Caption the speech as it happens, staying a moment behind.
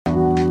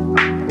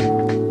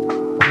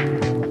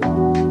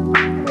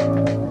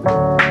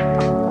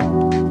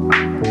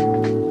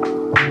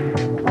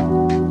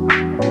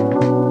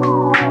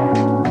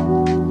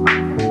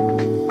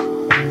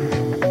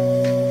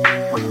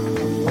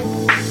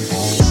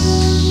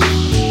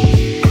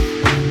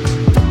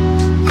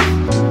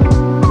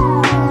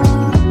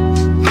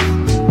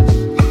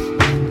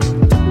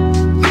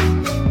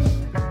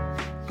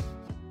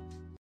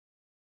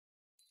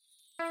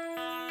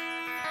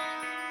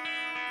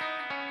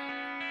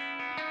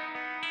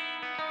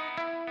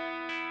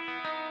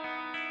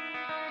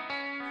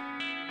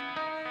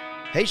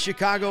Hey,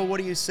 Chicago, what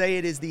do you say?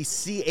 It is the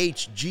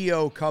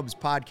CHGO Cubs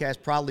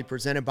podcast, proudly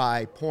presented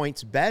by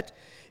PointsBet.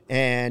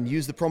 And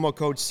use the promo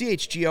code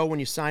CHGO when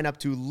you sign up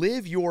to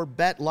live your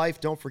bet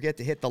life. Don't forget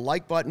to hit the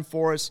like button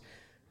for us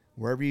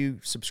wherever you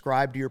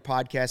subscribe to your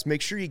podcast.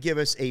 Make sure you give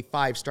us a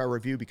 5-star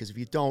review, because if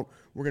you don't,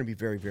 we're going to be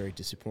very, very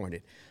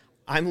disappointed.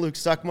 I'm Luke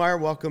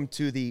Stuckmeyer. Welcome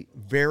to the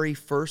very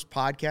first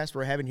podcast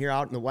we're having here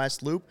out in the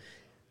West Loop.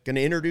 Going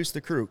to introduce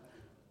the crew.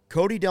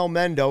 Cody Del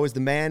Mendo is the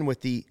man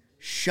with the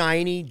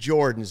shiny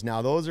Jordans.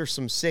 Now, those are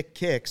some sick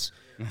kicks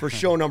for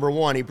show number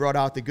 1. He brought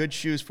out the good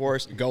shoes for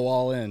us. Go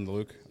all in,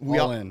 Luke.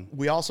 All in.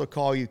 We also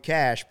call you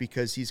Cash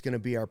because he's going to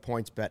be our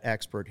PointsBet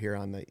expert here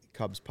on the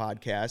Cubs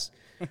podcast.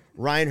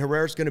 Ryan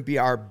Herrera is going to be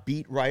our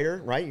beat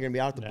writer, right? You're going to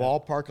be out at the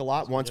ballpark a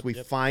lot once we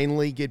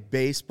finally get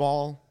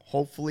baseball,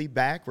 hopefully,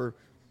 back. We're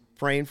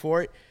praying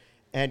for it.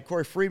 And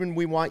Corey Friedman,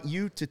 we want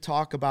you to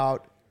talk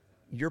about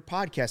your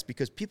podcast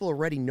because people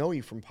already know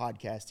you from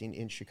podcasting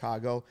in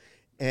Chicago.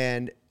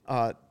 And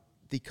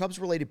the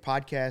Cubs-related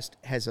podcast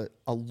has a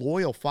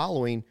loyal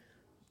following,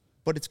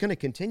 but it's going to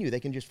continue. They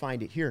can just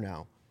find it here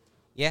now.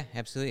 Yeah,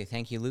 absolutely.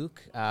 Thank you,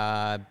 Luke.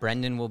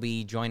 Brendan will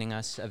be joining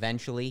us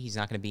eventually. He's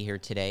not going to be here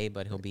today,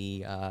 but he'll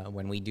be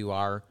when we do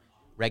our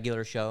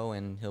regular show,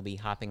 and he'll be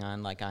hopping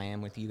on like I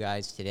am with you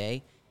guys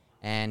today.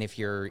 And if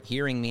you're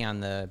hearing me on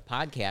the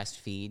podcast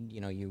feed,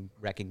 you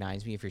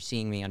recognize me. If you're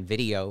seeing me on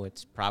video,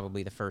 it's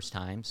probably the first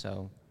time,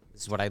 so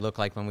this is what I look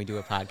like when we do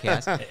a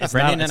podcast. It's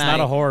not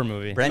a horror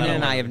movie. Brendan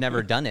and I have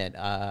never done it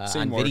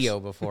on video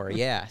before.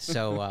 Yeah,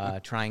 so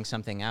trying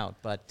something out.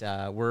 But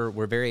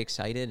we're very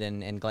excited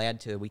and glad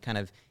to. We kind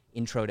of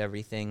introed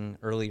everything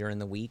earlier in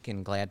the week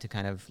and glad to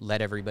kind of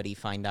let everybody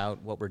find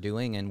out what we're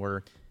doing. And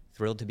we're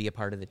thrilled to be a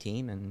part of the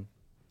team and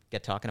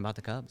get talking about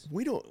the Cubs.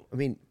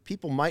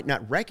 People might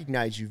not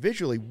recognize you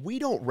visually. We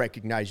don't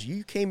recognize you.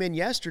 You came in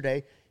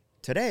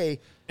today,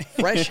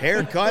 fresh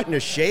haircut and a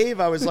shave.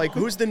 I was like,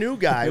 who's the new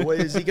guy?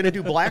 Is he going to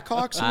do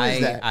Blackhawks? Who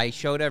is that? I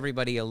showed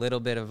everybody a little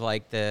bit of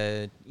like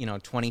the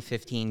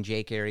 2015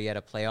 Jake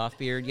Arrieta playoff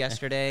beard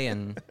yesterday,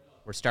 and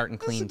we're starting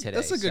clean today.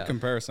 That's a good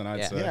comparison,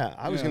 I'd say. Yeah,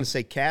 I was going to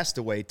say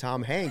Castaway,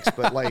 Tom Hanks,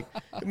 but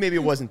maybe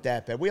it wasn't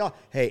that bad.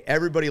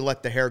 Everybody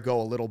let the hair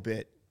go a little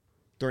bit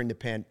during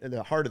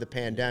the heart of the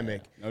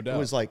pandemic. Yeah, no doubt. It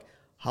was like,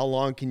 how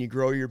long can you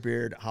grow your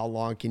beard? How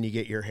long can you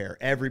get your hair?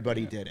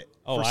 Everybody did it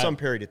for some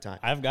period of time.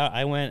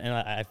 I went and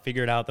I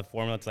figured out the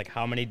formula. It's like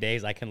how many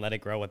days I can let it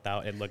grow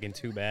without it looking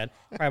too bad.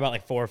 Probably about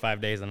like 4 or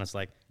 5 days, and it's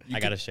like I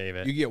got to shave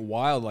it. You get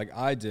wild like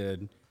I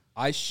did.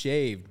 I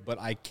shaved, but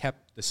I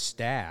kept the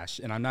stash,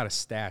 and I'm not a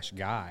stash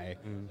guy,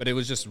 but it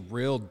was just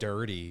real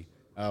dirty.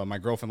 My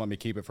girlfriend let me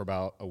keep it for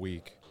about a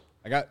week.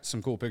 I got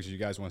some cool pictures. You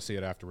guys want to see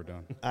it after we're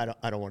done?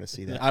 I don't want to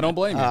see that. I don't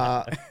blame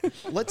you.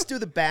 Let's do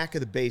the back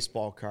of the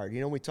baseball card.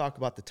 We talk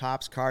about the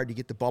Topps card. You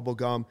get the bubble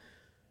gum.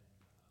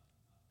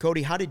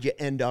 Cody, how did you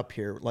end up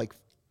here? Like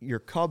your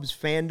Cubs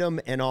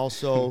fandom and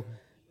also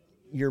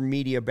your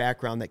media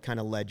background that kind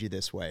of led you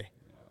this way.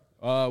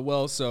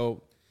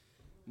 So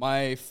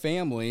my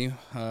family,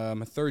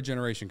 I'm a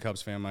third-generation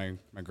Cubs fan. My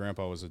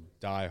grandpa was a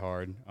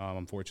diehard.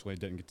 Unfortunately,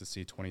 didn't get to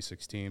see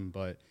 2016,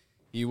 but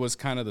he was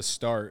kind of the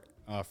start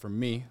for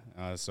me.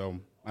 So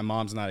my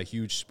mom's not a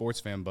huge sports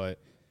fan, but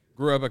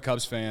grew up a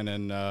Cubs fan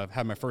and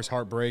had my first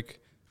heartbreak,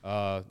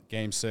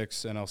 Game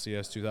 6,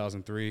 NLCS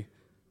 2003.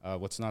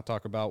 Let's not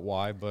talk about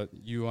why, but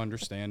you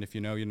understand. If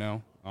you know, you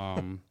know.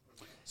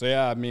 So,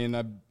 yeah,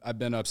 I've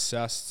been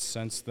obsessed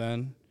since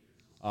then.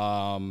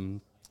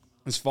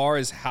 As far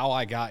as how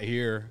I got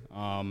here,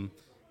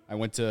 I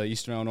went to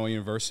Eastern Illinois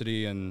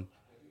University and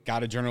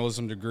got a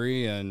journalism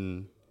degree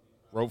and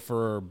wrote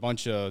for a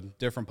bunch of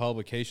different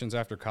publications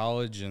after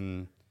college,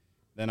 and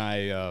then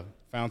I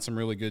found some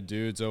really good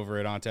dudes over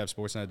at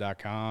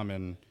OnTapSportsNet.com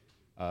and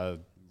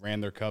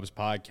ran their Cubs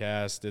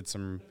podcast, did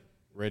some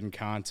written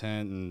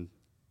content, and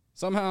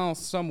somehow,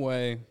 some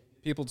way,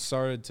 people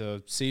started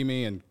to see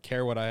me and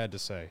care what I had to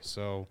say.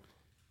 So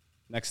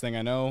next thing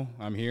I know,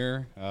 I'm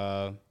here.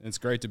 It's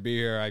great to be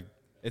here.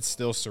 It's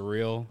still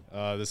surreal.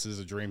 This is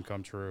a dream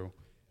come true.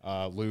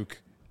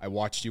 Luke, I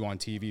watched you on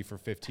TV for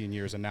 15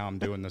 years, and now I'm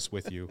doing this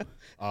with you.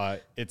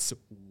 It's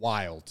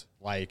wild.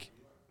 Like,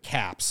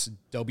 caps,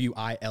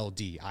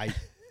 WILD.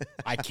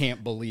 I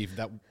can't believe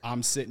that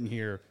I'm sitting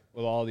here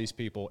with all these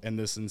people in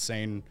this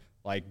insane,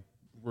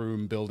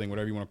 room, building,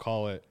 whatever you want to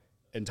call it,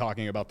 and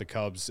talking about the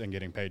Cubs and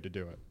getting paid to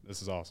do it.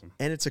 This is awesome.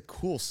 And it's a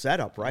cool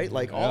setup, right?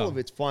 All of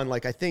it's fun.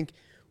 I think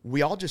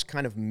we all just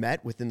kind of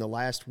met within the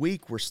last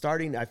week. We're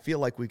starting, I feel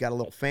like we got a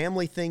little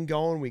family thing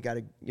going. We got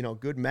a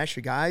good mesh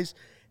of guys.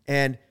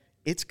 And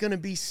it's going to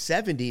be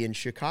 70 in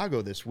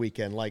Chicago this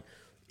weekend.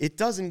 It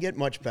doesn't get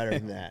much better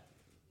than that,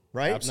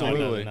 right?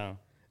 Absolutely. No.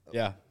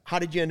 Yeah. How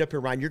did you end up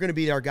here, Ryan? You're going to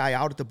be our guy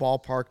out at the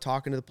ballpark,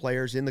 talking to the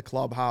players in the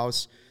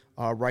clubhouse,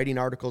 writing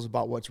articles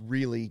about what's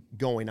really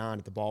going on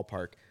at the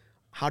ballpark.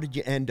 How did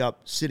you end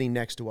up sitting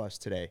next to us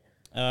today?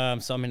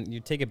 You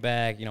take it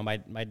back.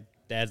 My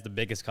dad's the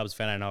biggest Cubs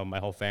fan I know. My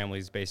whole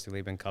family's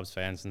basically been Cubs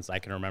fans since I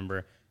can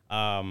remember.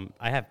 I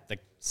have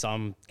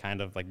some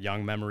kind of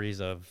young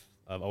memories of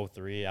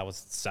 03. I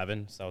was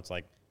 7, so it's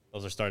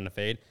those are starting to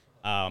fade.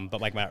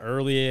 But like my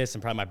earliest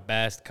and probably my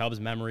best Cubs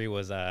memory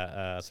was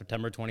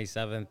September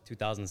 27th,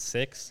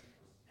 2006.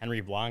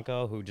 Henry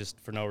Blanco, who just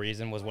for no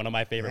reason was one of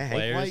my favorite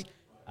players.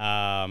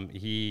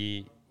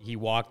 He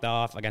walked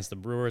off against the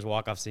Brewers,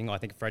 walk-off single. I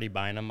think Freddie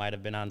Bynum might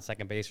have been on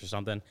second base or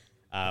something.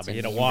 But he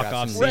had a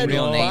walk-off single. Freddie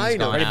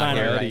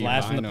Bynum,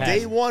 blast from the past.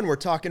 Day one, we're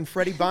talking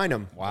Freddie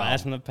Bynum. Wow.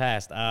 Blast from the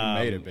past.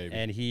 Made it, baby.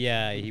 And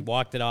he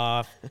walked it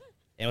off.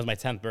 It was my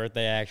 10th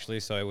birthday, actually,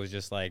 so it was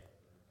just like,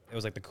 it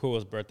was like the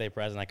coolest birthday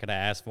present I could have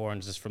asked for.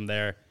 And just from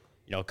there,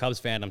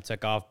 Cubs fandom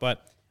took off.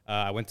 But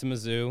I went to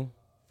Mizzou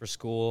for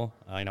school,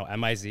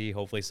 MIZ.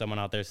 Hopefully someone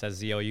out there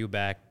says ZOU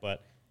back.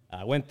 But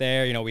I went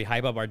there. We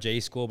hype up our J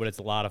school, but it's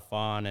a lot of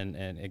fun, and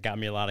it got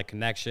me a lot of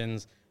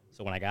connections.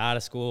 So when I got out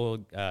of school,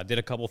 did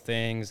a couple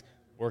things,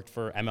 worked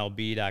for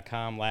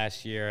MLB.com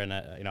last year, and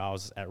I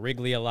was at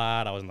Wrigley a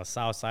lot. I was on the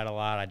South Side a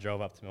lot. I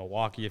drove up to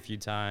Milwaukee a few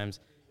times.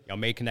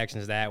 Made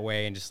connections that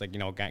way, and just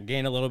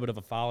gained a little bit of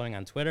a following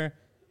on Twitter.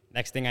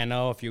 Next thing I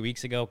know, a few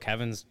weeks ago,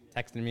 Kevin's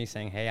texting me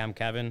saying, "Hey, I'm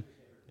Kevin.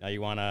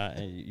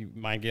 You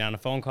might get on a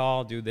phone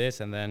call, do this,"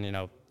 and then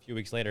a few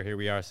weeks later, here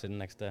we are sitting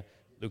next to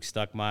Luke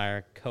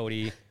Stuckmeyer,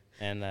 Cody,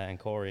 and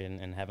Corey,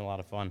 and having a lot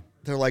of fun.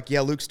 They're like,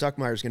 "Yeah, Luke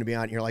Stuckmeyer is going to be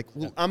on." And you're like,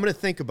 "Well, I'm going to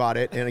think about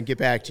it and get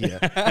back to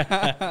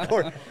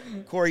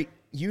you." Corey,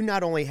 you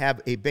not only have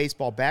a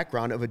baseball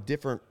background of a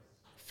different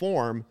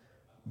form,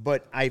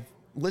 but I've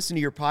listened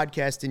to your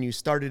podcast and you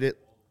started it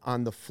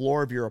on the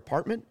floor of your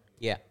apartment.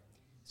 Yeah.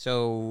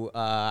 So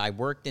I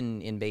worked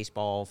in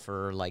baseball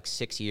for like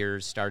 6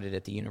 years, started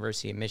at the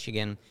University of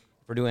Michigan.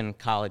 If we're doing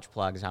college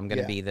plugs, I'm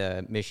going to be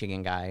the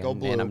Michigan guy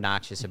and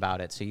obnoxious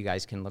about it, so you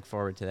guys can look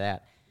forward to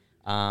that.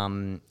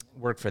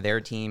 Worked for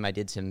their team. I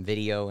did some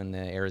video in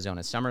the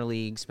Arizona Summer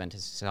League, spent a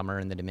summer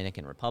in the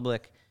Dominican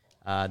Republic,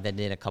 then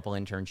did a couple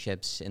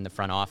internships in the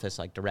front office,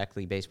 like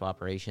directly baseball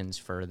operations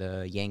for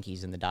the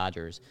Yankees and the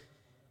Dodgers.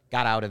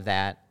 Got out of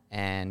that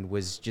and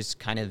was just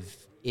kind of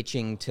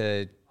itching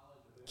to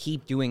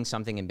keep doing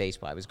something in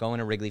baseball. I was going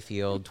to Wrigley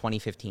Field.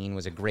 2015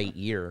 was a great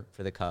year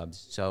for the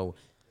Cubs, so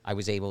I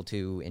was able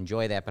to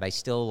enjoy that, but I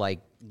still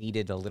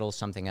needed a little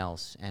something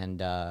else.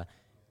 And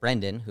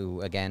Brendan,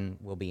 who again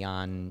will be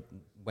on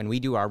when we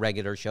do our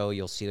regular show,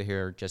 you'll see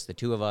here just the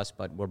two of us,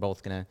 but we're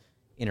both going to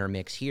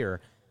intermix here.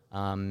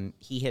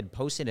 He had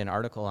posted an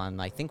article on,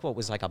 I think, what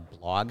was like a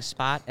blog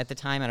spot at the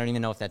time. I don't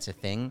even know if that's a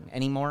thing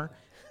anymore.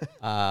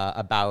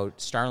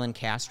 About Starlin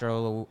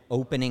Castro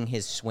opening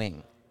his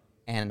swing.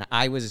 And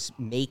I was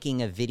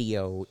making a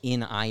video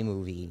in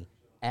iMovie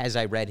as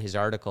I read his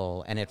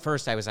article. And at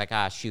first I was like,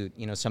 shoot,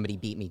 somebody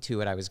beat me to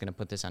it. I was going to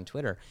put this on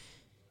Twitter.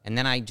 And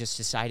then I just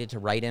decided to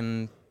write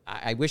him.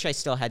 I wish I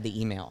still had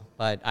the email,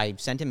 but I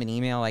sent him an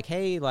email like,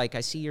 hey,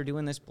 I see you're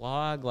doing this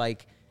blog.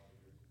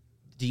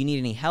 Do you need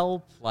any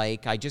help?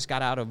 I just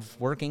got out of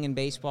working in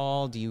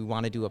baseball. Do you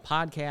want to do a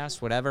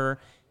podcast, whatever?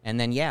 And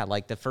then,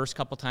 the first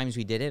couple times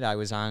we did it, I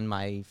was on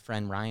my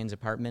friend Ryan's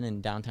apartment in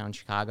downtown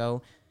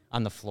Chicago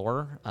on the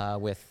floor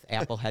with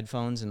Apple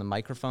headphones and the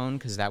microphone,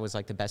 because that was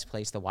the best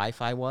place the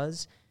Wi-Fi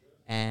was.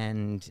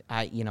 And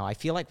I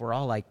feel like we're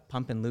all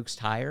pumping Luke's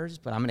tires,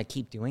 but I'm going to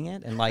keep doing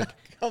it. And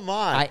come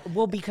on.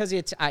 Because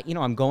it's,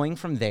 I'm going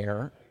from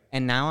there,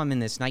 and now I'm in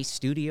this nice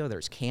studio.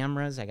 There's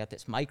cameras. I got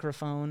this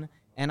microphone,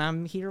 and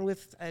I'm here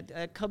with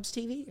a Cubs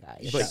TV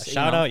guy.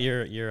 Shout out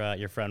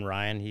your friend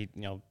Ryan.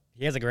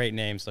 He has a great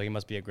name, so he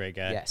must be a great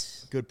guy.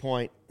 Yes. Good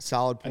point.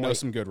 Solid point. I know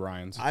some good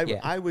Ryans.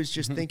 I was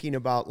just thinking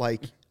about,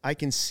 I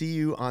can see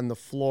you on the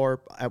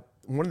floor.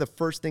 One of the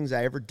first things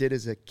I ever did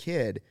as a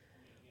kid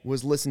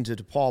was listen to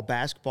DePaul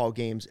basketball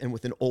games, and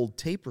with an old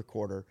tape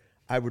recorder,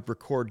 I would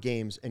record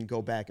games and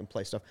go back and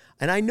play stuff.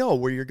 And I know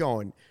where you're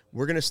going.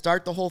 We're going to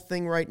start the whole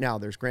thing right now.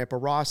 There's Grandpa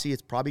Rossi.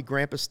 It's probably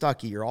Grandpa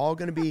Stuckey. You're all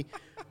going to be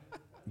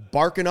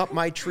barking up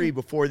my tree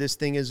before this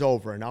thing is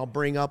over, and I'll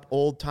bring up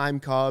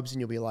old-time Cubs,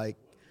 and you'll be like,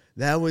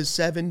 that was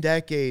 7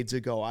 decades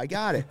ago. I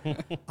got it.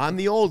 I'm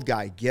the old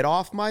guy. Get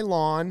off my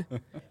lawn,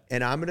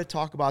 and I'm going to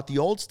talk about the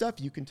old stuff.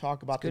 You can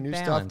talk about the new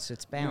balance. stuff.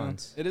 It's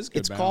balance. It is good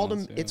It's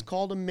balance. It's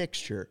called a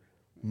mixture.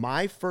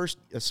 My first.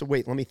 So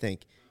wait, let me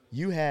think.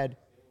 You had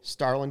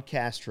Starlin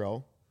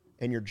Castro,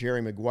 and your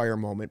Jerry Maguire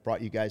moment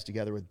brought you guys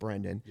together with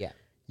Brendan. Yeah.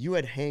 You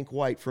had Hank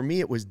White. For me,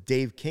 it was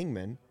Dave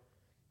Kingman,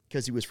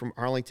 because he was from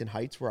Arlington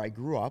Heights, where I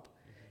grew up.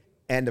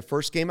 And the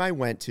first game I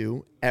went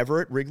to,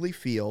 ever at Wrigley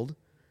Field,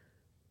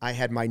 I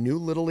had my new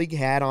Little League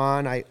hat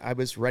on. I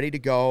was ready to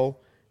go.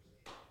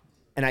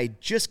 And I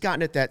had just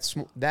gotten it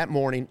that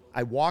morning.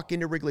 I walk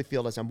into Wrigley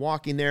Field. As I'm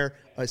walking there,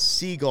 a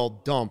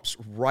seagull dumps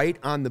right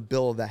on the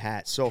bill of the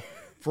hat. So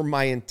for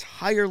my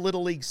entire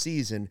Little League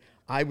season,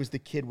 I was the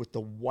kid with the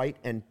white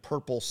and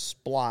purple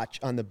splotch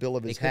on the bill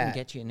of his They couldn't hat.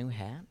 get you a new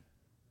hat?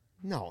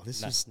 No,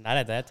 this was Not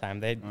at that time.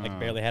 They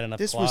barely had enough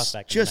this cloth was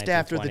back just in the 1920s.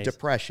 after the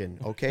Depression,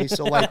 okay?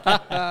 So, we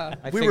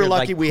figured, were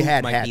lucky we poop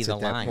had might be hats the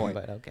at that line, point.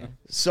 But okay.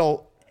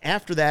 So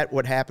after that,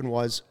 what happened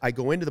was I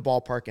go into the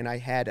ballpark, and I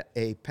had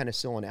a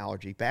penicillin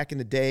allergy. Back in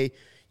the day,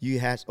 you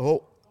had,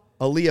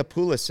 Aaliyah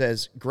Pula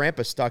says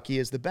Grandpa Stuckey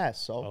is the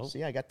best. So,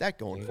 see, I got that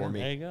going for me.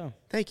 There you go.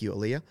 Thank you,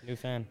 Aaliyah. New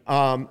fan.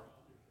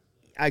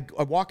 I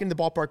walk into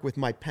the ballpark with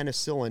my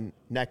penicillin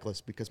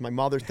necklace because my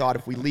mother thought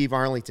if we leave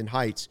Arlington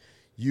Heights,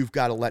 you've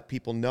got to let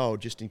people know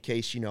just in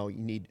case, you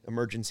need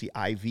emergency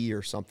IV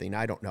or something.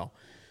 I don't know.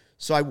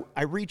 So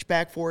I reach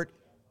back for it,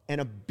 and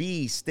a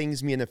bee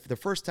stings me. And the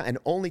first time and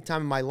only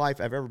time in my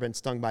life I've ever been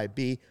stung by a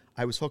bee,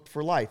 I was hooked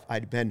for life.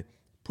 I'd been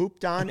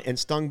pooped on and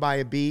stung by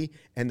a bee,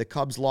 and the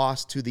Cubs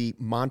lost to the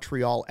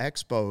Montreal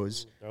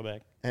Expos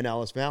and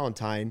Ellis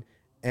Valentine.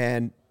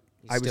 And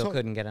I still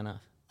couldn't get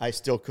enough. I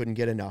still couldn't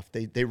get enough.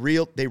 They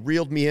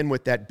reeled me in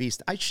with that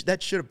beast.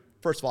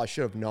 First of all, I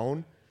should have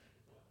known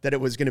that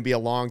it was going to be a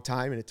long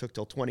time, and it took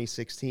till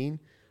 2016.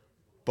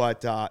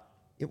 But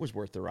it was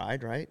worth the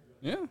ride, right?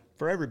 Yeah.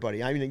 For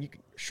everybody. I mean,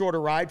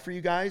 shorter ride for you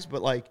guys,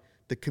 but like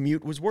the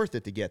commute was worth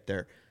it to get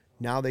there.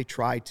 Now they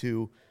try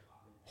to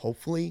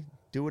hopefully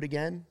do it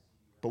again,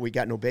 but we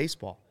got no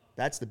baseball.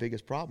 That's the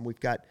biggest problem.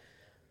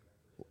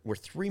 We're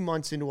 3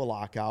 months into a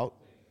lockout.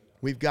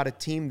 We've got a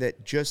team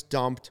that just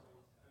dumped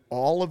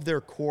all of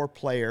their core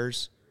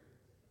players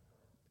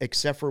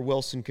except for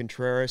Wilson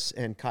Contreras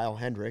and Kyle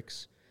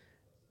Hendricks.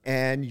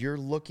 And you're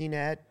looking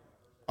at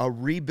a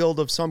rebuild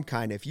of some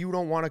kind. If you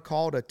don't want to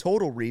call it a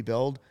total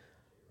rebuild,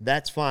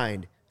 that's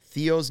fine.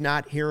 Theo's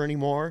not here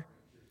anymore.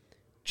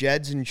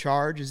 Jed's in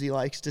charge, as he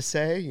likes to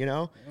say,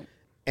 Yep.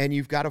 And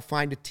you've got to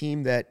find a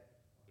team that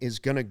is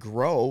going to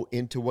grow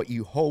into what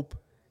you hope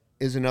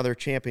is another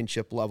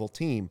championship-level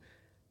team.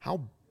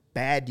 How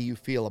bad do you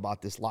feel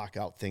about this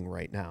lockout thing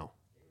right now?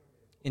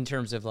 In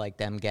terms of like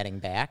them getting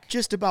back?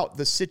 Just about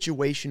the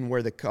situation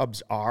where the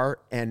Cubs are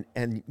and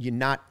you're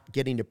not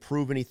getting to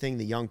prove anything,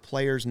 the young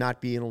players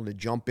not being able to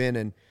jump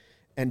in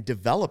and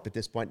develop at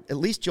this point. At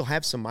least you'll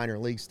have some minor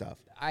league stuff.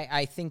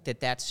 I think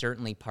that's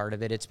certainly part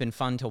of it. It's been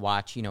fun to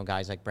watch,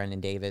 guys like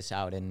Brendan Davis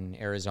out in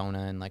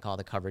Arizona and like all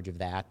the coverage of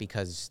that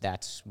because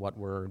that's what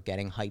we're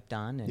getting hyped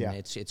on. And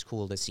it's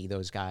cool to see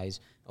those guys,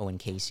 Owen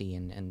Casey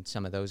and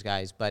some of those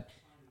guys. But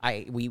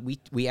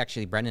we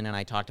actually, Brendan and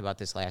I talked about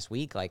this last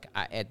week. Like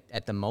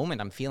at the moment,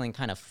 I'm feeling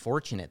kind of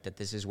fortunate that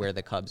this is where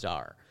the Cubs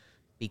are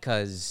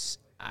because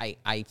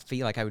I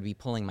feel like I would be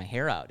pulling my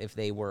hair out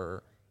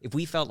if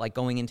we felt like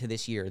going into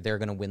this year, they're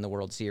going to win the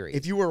World Series.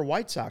 If you were a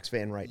White Sox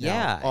fan right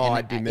now,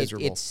 I'd be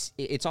miserable.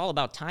 It's all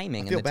about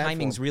timing, and the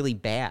timing's really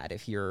bad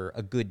if you're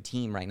a good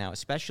team right now,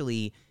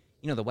 especially,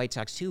 the White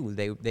Sox too.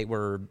 They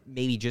were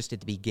maybe just at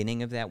the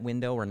beginning of that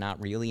window or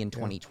not really in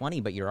 2020,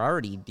 but you're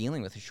already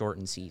dealing with a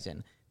shortened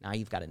season. Now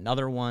you've got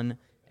another one.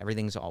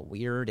 Everything's all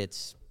weird.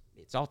 It's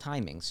all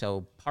timing.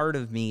 So part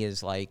of me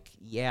is like,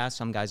 yeah,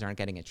 some guys aren't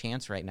getting a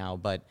chance right now,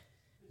 but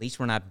at least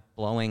we're not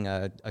blowing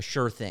a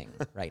sure thing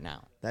right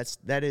now.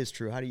 That is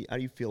true. How do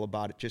you feel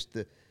about it? Just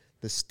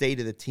the state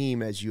of the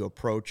team as you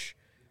approach,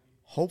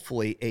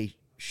 hopefully a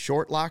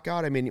short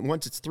lockout. I mean,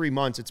 once it's 3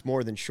 months, it's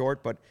more than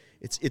short, but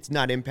it's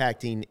not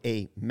impacting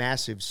a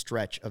massive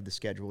stretch of the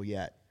schedule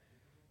yet.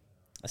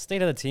 A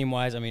state of the team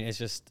wise, I mean, it's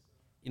just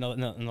in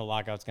the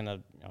lockout's gonna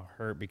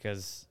hurt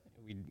because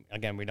we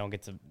don't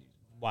get to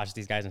watch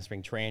these guys in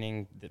spring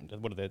training.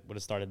 Would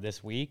have started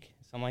this week,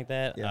 something like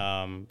that.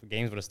 Yeah.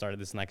 Games would have started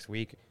this next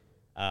week.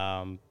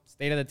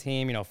 State of the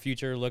team,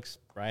 future looks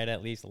bright,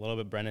 at least a little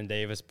bit. Brendan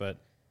Davis, but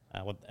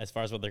as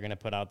far as what they're going to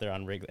put out there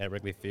at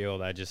Wrigley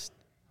Field,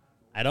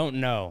 I don't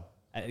know.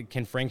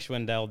 Can Frank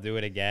Schwindel do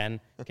it again?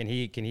 Can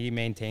he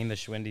maintain the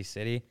Schwindy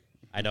City?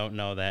 I don't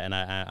know that, and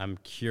I'm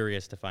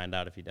curious to find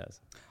out if he does.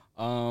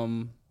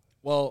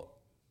 Well,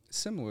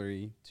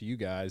 similarly to you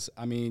guys,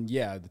 I mean,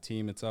 yeah, the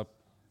team, it's up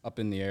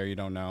in the air. You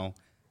don't know.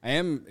 I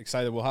am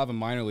excited. We'll have a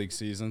minor league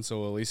season, so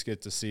we'll at least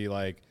get to see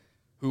like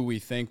who we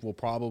think will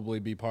probably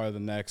be part of the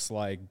next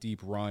like deep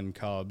run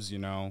Cubs.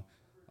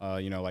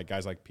 Like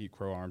guys like Pete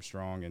Crow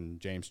Armstrong and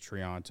James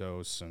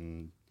Triantos,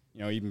 and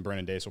even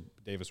Brendan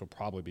Davis will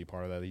probably be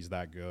part of that. He's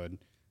that good.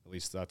 At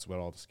least that's what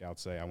all the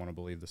scouts say. I want to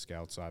believe the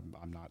scouts.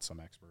 I'm not some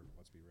expert.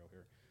 Let's be real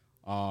here.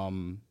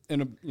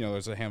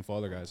 There's a handful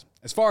of other guys.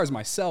 As far as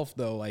myself,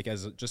 though, like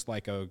as just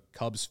like a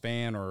Cubs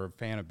fan or a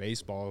fan of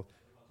baseball.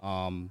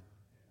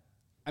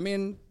 I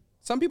mean,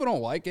 some people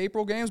don't like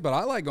April games, but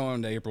I like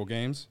going to April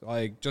games,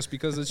 like just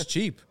because it's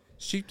cheap.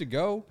 It's cheap to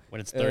go. When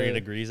it's 30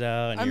 degrees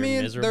out and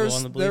you're miserable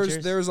on the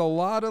bleachers. There's a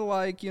lot of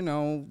like,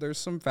 there's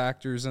some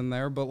factors in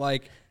there, but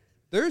like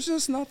there's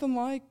just nothing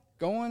like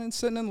going and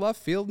sitting in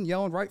left field and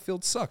yelling right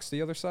field sucks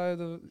the other side of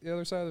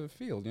the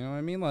field. You know what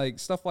I mean? Like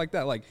stuff like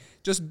that. Like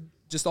just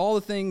all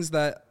the things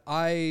that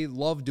I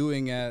love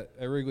doing at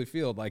Wrigley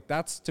Field. Like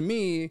that's to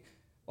me,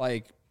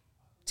 like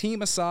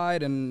team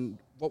aside and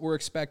what we're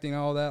expecting,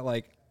 all that,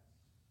 like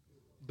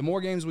the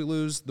more games we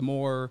lose, the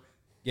more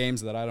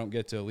games that I don't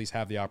get to at least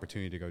have the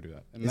opportunity to go do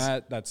that. And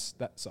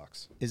that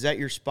sucks. Is that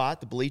your spot,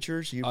 the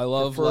bleachers? I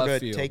love prefer left to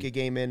field. Take a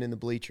game in the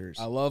bleachers.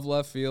 I love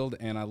left field,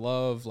 and I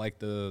love like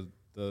the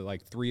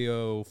like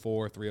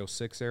 304,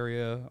 306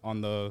 area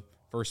on the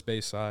first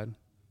base side.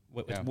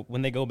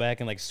 When they go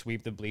back and like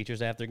sweep the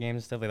bleachers after games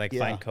and stuff, they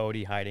find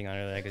Cody hiding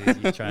under there because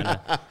he's trying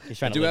to.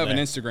 I do have an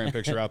Instagram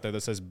picture out there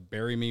that says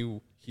 "Bury me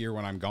here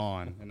when I'm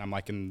gone," and I'm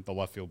like in the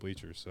left field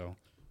bleachers. So,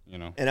 you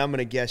know. And I'm going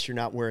to guess you're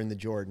not wearing the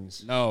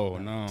Jordans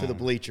No. to the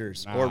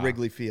bleachers or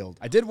Wrigley Field.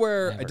 I did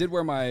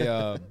wear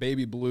my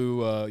baby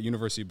blue,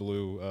 University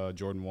blue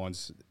Jordan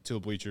 1s to the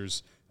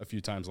bleachers a few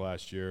times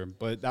last year,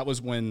 but that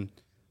was when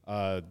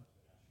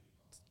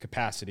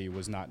capacity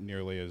was not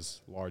nearly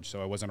as large,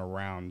 so I wasn't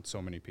around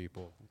so many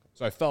people.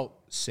 So I felt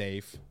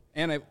safe,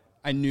 and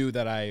I knew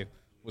that I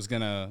was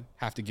going to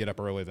have to get up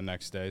early the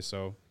next day,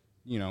 so,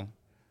 you know,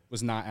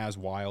 was not as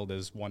wild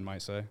as one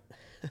might say.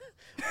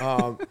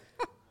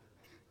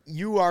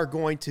 You are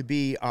going to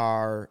be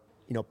our,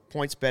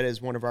 PointsBet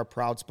is one of our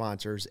proud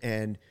sponsors,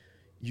 and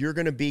you're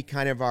going to be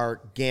kind of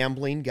our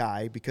gambling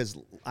guy, because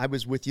I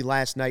was with you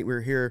last night. We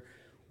were here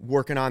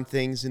working on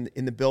things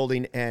in the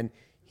building, and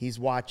he's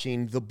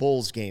watching the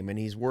Bulls game, and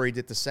he's worried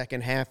that the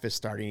second half is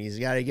starting. He's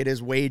got to get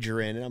his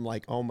wager in, and I'm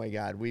like, oh my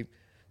God, we've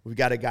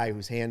got a guy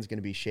whose hand's going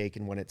to be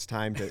shaking when it's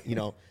time to,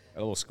 A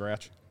little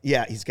scratch.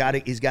 Yeah, he's got to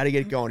get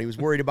it going. He was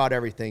worried about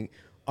everything.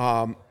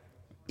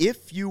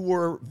 If you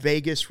were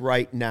Vegas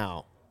right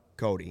now,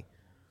 Cody,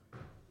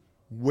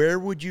 where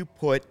would you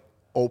put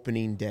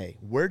opening day?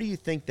 Where do you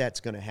think that's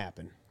going to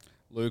happen?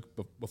 Luke,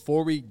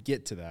 before we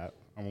get to that,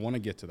 I want to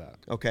get to that.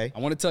 Okay. I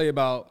want to tell you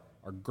about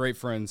our great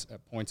friends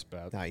at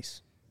PointsBet.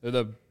 Nice. They're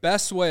the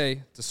best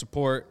way to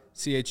support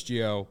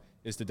CHGO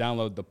is to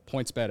download the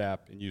PointsBet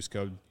app and use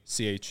code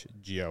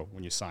CHGO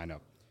when you sign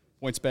up.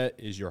 PointsBet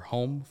is your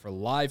home for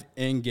live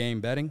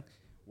in-game betting.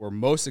 We're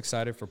most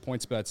excited for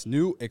PointsBet's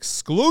new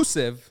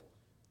exclusive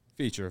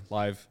feature,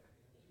 live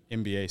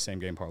NBA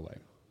same-game parlay.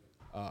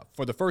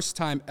 For the first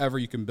time ever,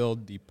 you can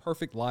build the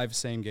perfect live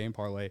same-game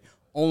parlay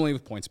only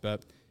with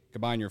PointsBet.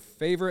 Combine your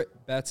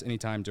favorite bets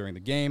anytime during the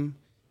game.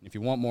 And if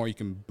you want more, you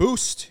can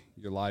boost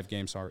your live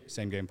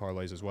same-game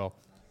parlays as well.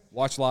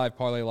 Watch live,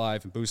 parlay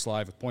live, and boost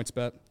live with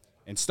PointsBet.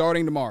 And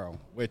starting tomorrow,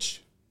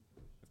 which,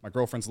 if my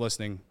girlfriend's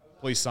listening,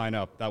 please sign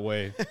up. That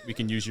way we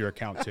can use your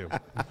account too.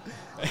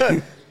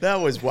 That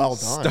was well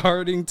done.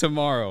 Starting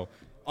tomorrow,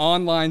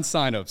 online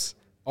signups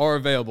are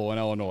available in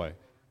Illinois.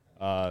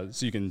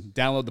 So you can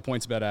download the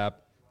PointsBet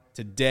app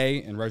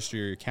today and register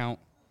your account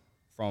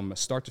from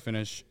start to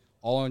finish,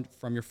 all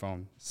from your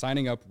phone.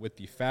 Signing up with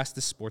the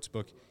fastest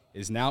sportsbook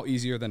is now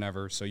easier than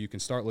ever, so you can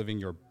start living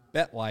your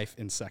bet life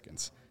in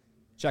seconds.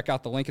 Check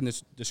out the link in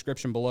the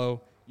description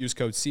below. Use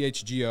code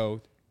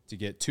CHGO to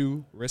get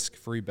 2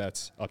 risk-free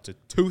bets up to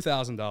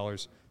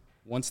 $2,000.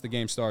 Once the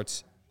game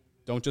starts,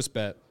 don't just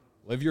bet.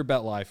 Live your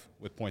bet life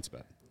with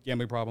PointsBet.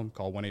 Gambling problem?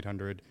 Call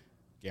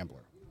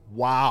 1-800-GAMBLER.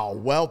 Wow.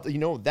 Well,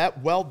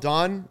 well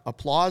done.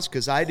 Applause,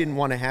 because I didn't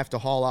want to have to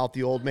haul out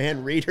the old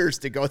man readers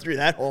to go through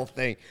that whole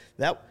thing.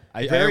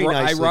 I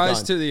nicely rise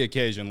done. to the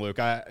occasion, Luke.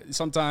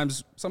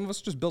 Sometimes some of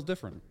us just built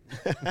different.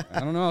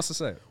 I don't know how else to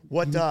say it.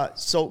 What?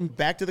 So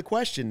back to the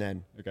question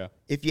then. Okay.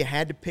 If you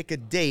had to pick a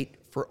date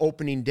for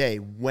opening day,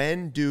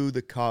 when do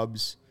the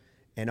Cubs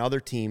and other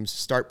teams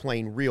start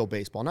playing real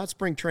baseball? Not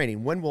spring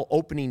training. When will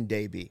opening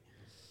day be?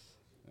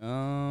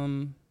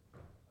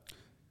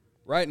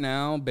 Right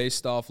now,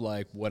 based off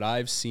like what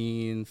I've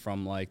seen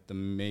from like the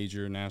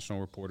major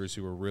national reporters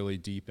who are really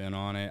deep in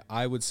on it,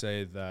 I would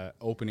say that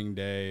opening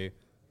day,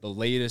 the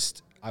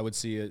latest I would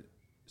see it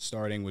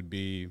starting would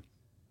be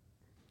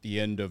the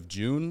end of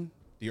June.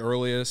 The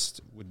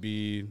earliest would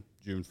be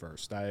June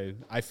 1st.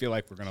 I feel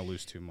like we're going to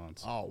lose 2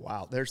 months. Oh,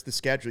 wow. There's the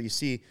schedule. You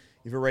see,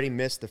 you've already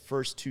missed the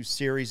first 2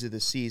 series of the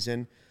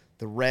season,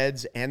 the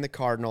Reds and the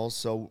Cardinals,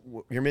 so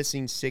you're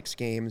missing 6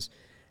 games.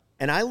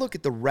 And I look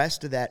at the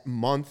rest of that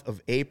month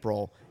of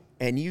April,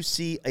 and you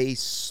see a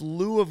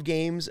slew of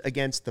games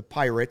against the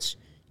Pirates.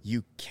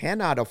 You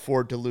cannot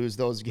afford to lose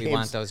those games. We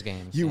want those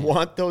games. You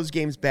want those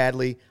games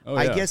badly. Oh,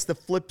 I yeah. guess the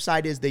flip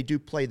side is they do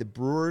play the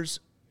Brewers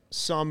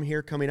some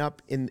here coming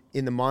up in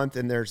the month,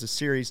 and there's a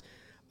series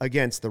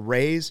against the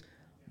Rays.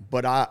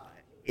 But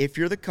if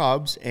you're the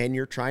Cubs and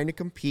you're trying to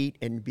compete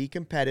and be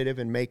competitive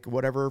and make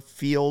whatever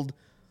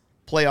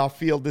playoff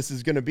field this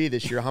is going to be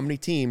this year, how many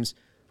teams,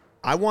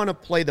 I want to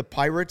play the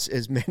Pirates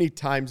as many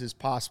times as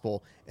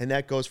possible, and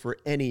that goes for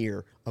any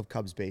year of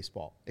Cubs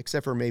baseball,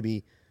 except for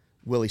maybe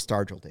Willie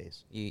Stargell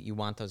days. You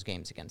want those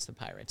games against the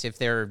Pirates. If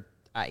they're,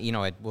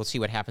 we'll see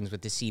what happens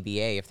with the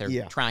CBA. If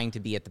they're trying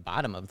to be at the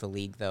bottom of the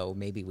league, though,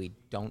 maybe we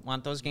don't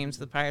want those games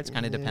with the Pirates.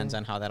 Kind of depends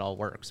on how that all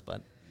works.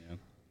 But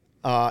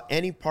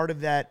any part of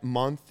that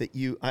month that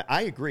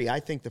I agree. I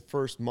think the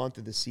first month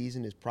of the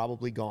season is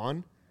probably gone.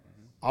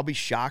 Mm-hmm. I'll be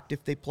shocked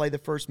if they play the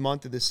first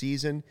month of the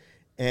season.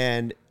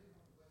 And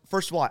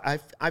first of all,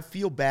 I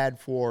feel bad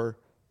for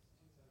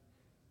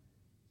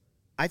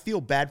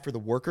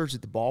the workers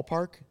at the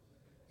ballpark.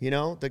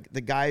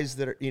 The guys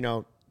that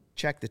are,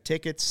 check the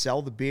tickets,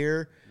 sell the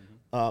beer.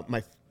 Mm-hmm.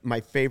 My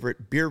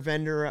favorite beer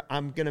vendor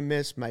I'm going to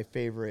miss. My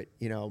favorite,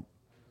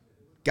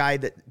 guy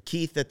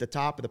Keith at the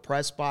top of the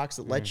press box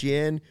that lets you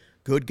in.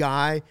 Good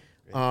guy.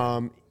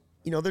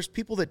 There's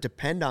people that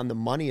depend on the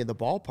money of the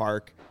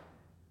ballpark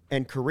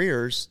and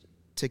careers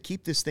to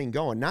keep this thing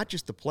going, not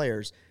just the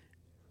players.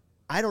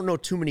 I don't know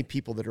too many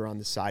people that are on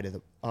the side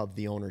of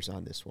the owners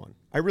on this one.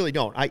 I really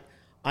don't.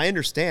 I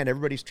understand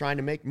everybody's trying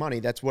to make money.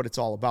 That's what it's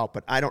all about.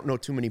 But I don't know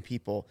too many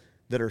people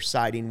that are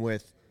siding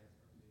with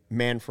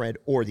Manfred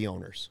or the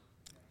owners?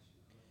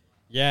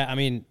 Yeah, I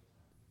mean,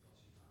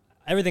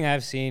 everything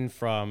I've seen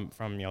from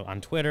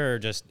on Twitter or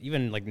just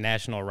even like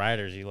national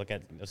writers, you look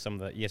at some of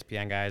the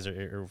ESPN guys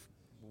or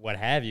what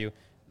have you,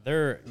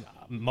 they're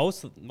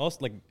most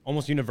like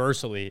almost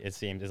universally, it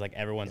seems, is like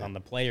everyone's on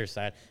the player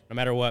side, no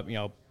matter what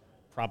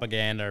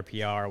propaganda or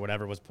PR or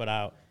whatever was put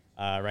out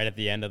right at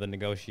the end of the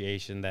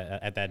negotiation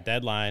at that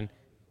deadline.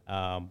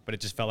 But it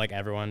just felt like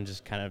everyone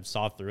just kind of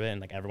saw through it,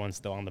 and like everyone's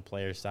still on the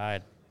player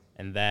side,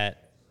 and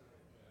that.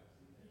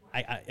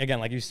 I again,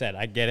 like you said,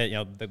 I get it.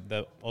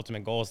 The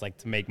ultimate goal is like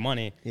to make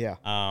money. Yeah.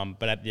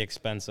 But at the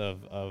expense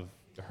of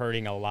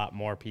hurting a lot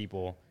more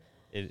people,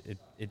 it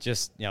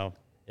just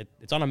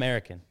it's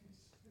un-American.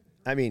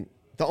 I mean,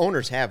 the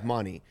owners have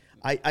money.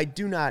 I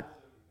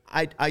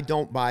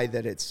don't buy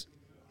that it's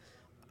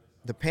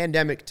the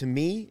pandemic. To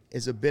me,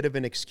 is a bit of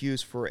an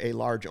excuse for a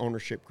large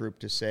ownership group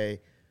to say,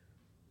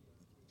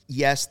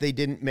 yes, they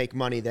didn't make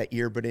money that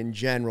year, but in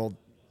general,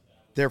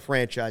 their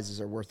franchises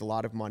are worth a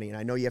lot of money. And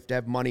I know you have to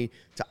have money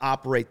to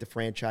operate the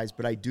franchise,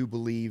 but I do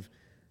believe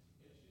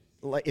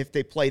if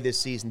they play this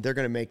season, they're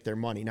going to make their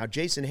money. Now,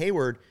 Jason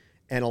Hayward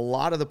and a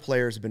lot of the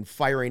players have been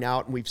firing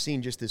out, and we've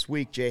seen just this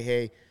week Jay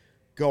Hay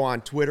go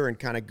on Twitter and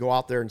kind of go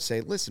out there and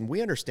say, listen,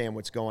 we understand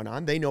what's going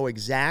on. They know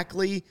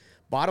exactly,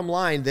 bottom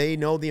line, they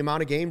know the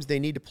amount of games they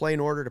need to play in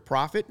order to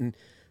profit, and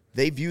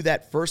they view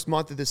that first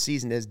month of the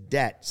season as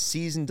debt.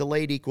 Season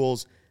delayed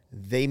equals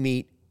they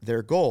meet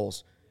their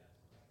goals.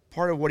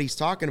 Part of what he's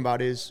talking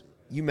about is,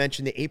 you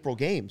mentioned the April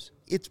games.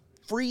 It's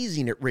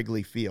freezing at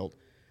Wrigley Field.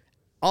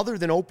 Other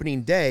than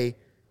opening day,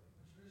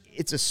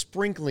 it's a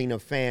sprinkling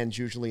of fans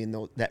usually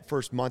in that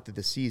first month of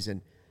the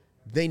season.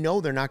 They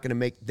know they're not going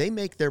to they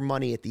make their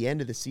money at the end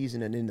of the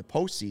season, and in the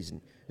postseason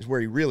is where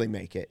you really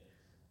make it.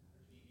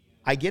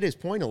 I get his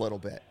point a little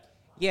bit.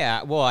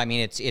 Yeah, well, I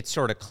mean, it's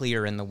sort of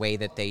clear in the way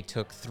that they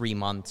took 3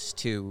 months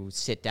to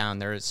sit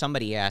down.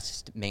 Somebody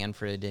asked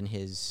Manfred in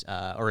his,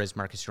 or as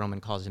Marcus Stroman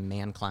calls him,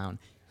 Man Clown,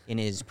 in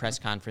his press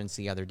conference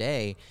the other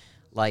day,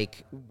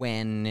 like,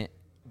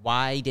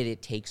 why did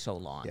it take so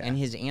long? Yeah. And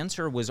his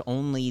answer was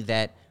only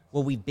that,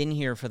 well, we've been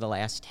here for the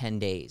last 10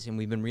 days and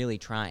we've been really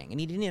trying.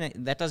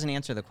 And that doesn't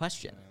answer the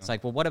question. It's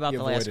like, well, what about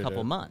the last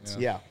couple months?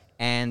 Yeah.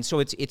 And so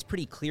it's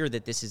pretty clear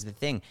that this is the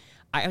thing.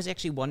 I was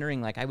actually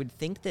wondering, like, I would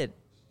think that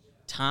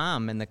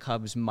Tom and the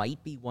Cubs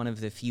might be one of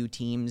the few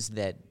teams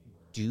that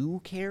do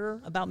care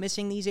about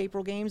missing these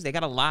April games. They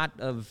got a lot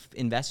of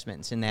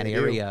investments in that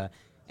area,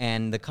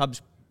 and the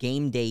Cubs'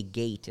 game day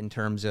gate in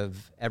terms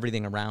of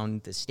everything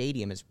around the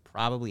stadium is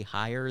probably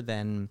higher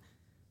than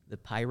the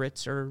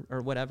Pirates or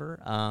whatever.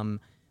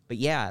 But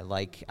yeah,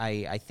 like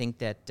I think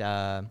that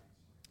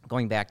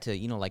going back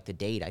to like the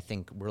date, I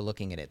think we're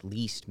looking at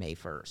least May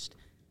 1st.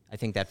 I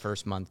think that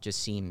first month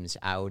just seems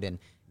out, and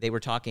they were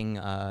talking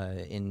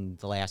in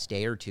the last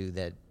day or two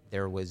that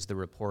there was the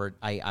report.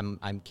 I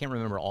can't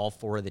remember all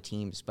 4 of the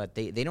teams, but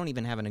they don't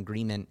even have an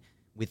agreement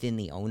within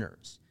the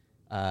owners.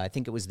 I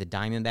think it was the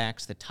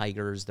Diamondbacks, the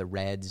Tigers, the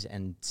Reds,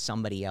 and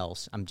somebody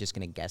else. I'm just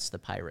going to guess the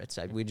Pirates.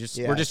 We're just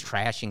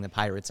trashing the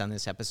Pirates on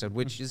this episode,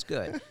 which is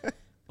good.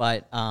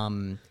 But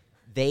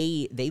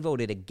they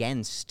voted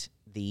against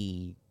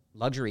the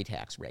luxury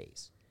tax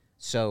raise.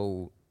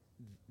 So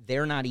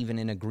they're not even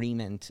in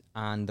agreement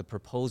on the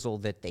proposal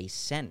that they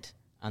sent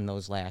on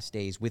those last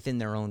days within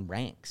their own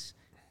ranks.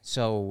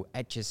 So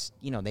it just,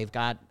 they've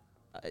got,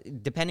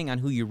 depending on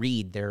who you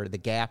read, the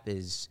gap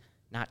is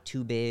not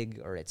too big,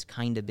 or it's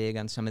kind of big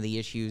on some of the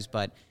issues.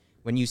 But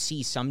when you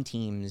see some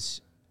teams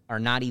are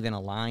not even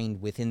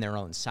aligned within their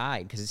own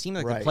side, because it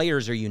seems like the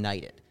players are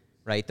united,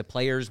 right? The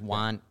players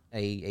want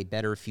a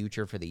better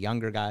future for the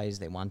younger guys.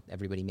 They want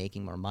everybody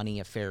making more money,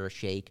 a fairer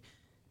shake.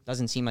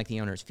 Doesn't seem like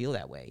the owners feel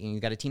that way. And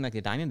you've got a team like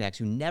the Diamondbacks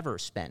who never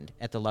spend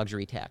at the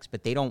luxury tax,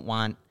 but they don't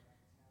want,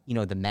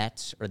 the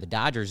Mets or the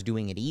Dodgers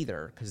doing it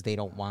either, because they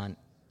don't want,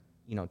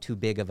 too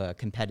big of a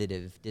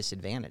competitive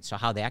disadvantage. So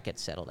how that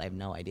gets settled, I have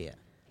no idea.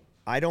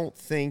 I don't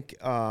think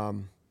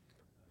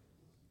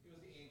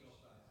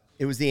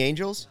it was the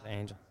Angels. The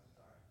Angel.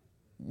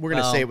 We're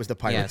going to say it was the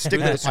Pirates. Yeah, Stick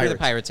with the Pirates. the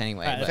Pirates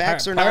anyway.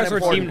 Facts are not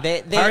important.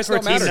 Pirates were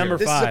team number 5.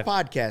 This is a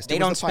podcast. They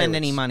don't spend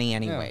any money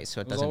anyway,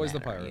 so it doesn't always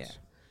matter. the Pirates. Yeah.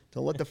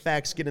 Don't let the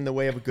facts get in the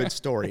way of a good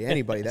story.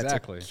 Anybody. That's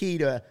Exactly. a key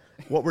to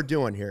what we're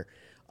doing here.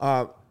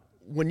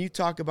 When you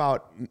talk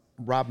about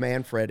Rob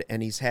Manfred,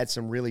 and he's had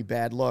some really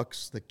bad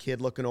looks, the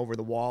kid looking over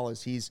the wall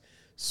as he's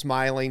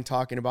smiling,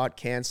 talking about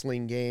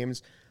canceling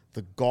games,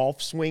 the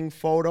golf swing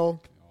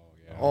photo.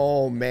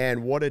 Oh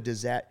man, what a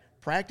disaster.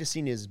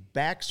 Practicing his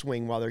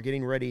backswing while they're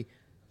getting ready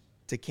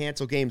to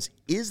cancel games.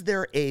 Is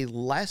there a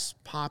less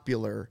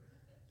popular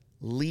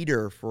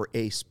leader for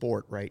a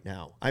sport right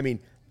now? I mean,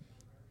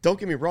 don't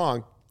get me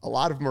wrong, a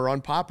lot of them are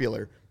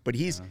unpopular, but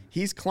he's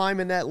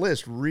climbing that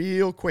list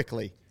real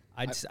quickly.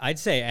 I'd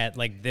say at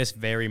like this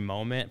very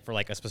moment for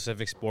like a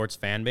specific sports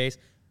fan base,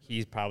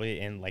 he's probably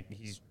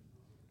he's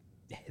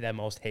the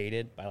most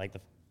hated by like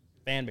the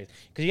fan base,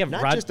 because you have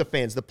not just the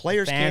fans, the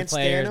players can't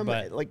stand him.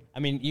 But I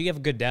mean, you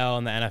have Goodell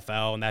in the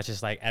NFL, and that's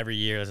just like every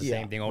year it's the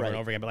same thing over and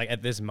over again. But like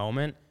at this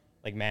moment,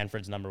 like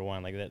Manfred's number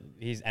one. Like that,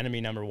 he's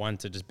enemy number one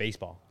to just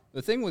baseball.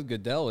 The thing with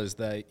Goodell is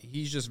that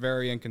he's just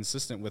very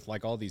inconsistent with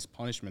like all these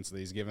punishments that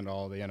he's given to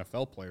all the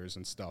NFL players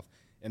and stuff,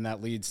 and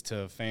that leads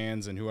to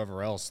fans and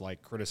whoever else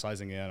like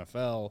criticizing the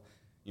NFL.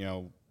 You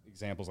know,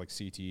 examples like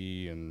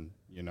CTE and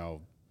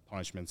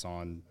punishments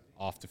on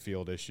off the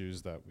field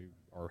issues that we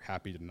are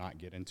happy to not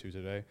get into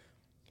today.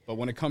 But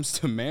when it comes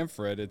to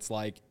Manfred, it's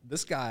like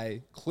this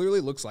guy clearly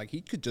looks like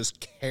he could just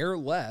care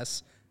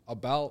less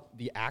about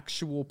the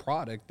actual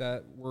product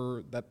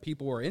that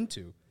people were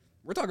into.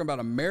 We're talking about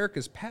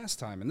America's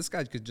pastime, and this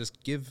guy could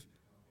just give,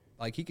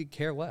 like, he could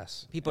care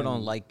less. People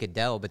don't like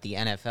Goodell, but the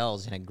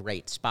NFL's in a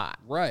great spot.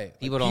 Right.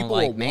 People don't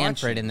like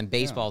Manfred, and the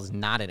baseball's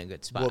not in a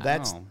good spot.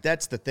 Well,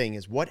 that's the thing,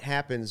 is what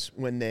happens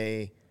when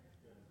they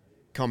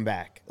come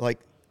back. Like,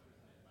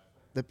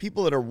 the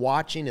people that are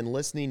watching and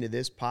listening to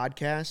this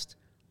podcast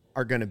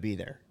are going to be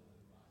there.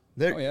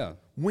 Oh, yeah.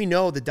 We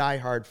know the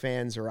diehard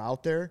fans are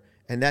out there,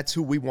 and that's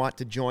who we want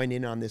to join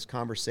in on this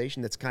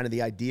conversation. That's kind of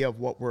the idea of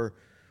what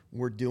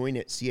we're doing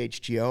at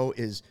CHGO,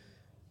 is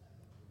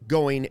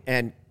going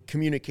and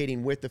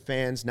communicating with the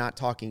fans, not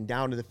talking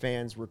down to the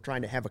fans. We're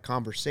trying to have a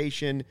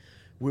conversation.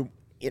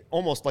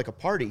 Almost like a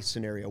party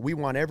scenario. We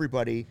want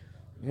everybody,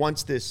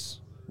 once this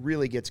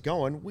really gets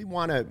going, we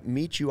want to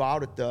meet you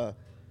out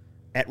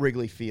at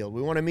Wrigley Field.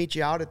 We want to meet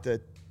you out at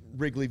the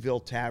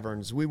Wrigleyville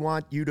Taverns. We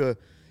want you to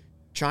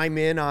chime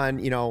in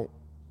on,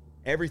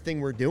 everything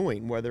we're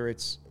doing, whether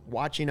it's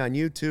watching on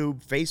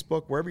YouTube,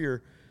 Facebook, wherever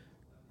you're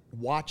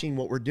watching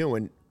what we're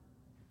doing.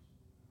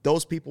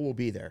 Those people will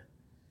be there.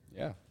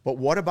 Yeah. But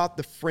what about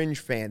the fringe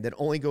fan that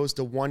only goes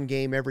to one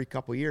game every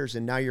couple of years,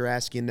 and now you're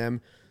asking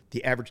them,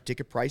 the average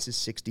ticket price is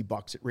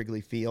 $60 at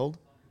Wrigley Field.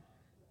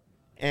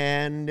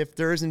 And if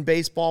there isn't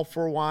baseball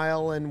for a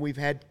while, and we've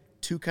had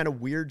 2 kind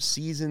of weird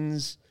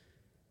seasons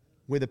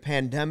with a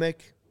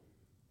pandemic,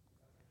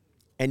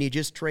 and you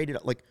just traded,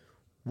 like,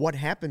 what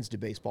happens to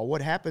baseball?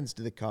 What happens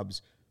to the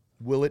Cubs?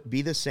 Will it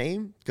be the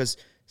same? Because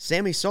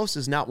Sammy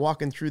Sosa's not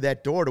walking through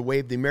that door to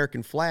wave the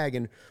American flag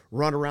and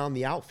run around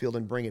the outfield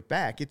and bring it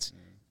back.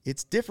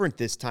 It's different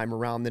this time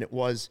around than it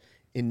was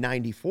in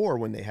 '94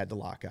 when they had the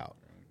lockout.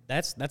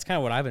 That's kind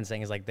of what I've been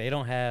saying, is like they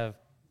don't have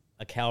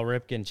a Cal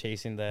Ripken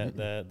chasing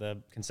the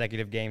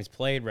consecutive games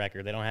played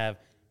record. They don't have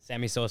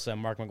Sammy Sosa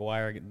and Mark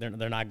McGwire.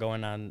 They're not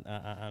going on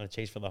a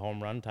chase for the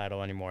home run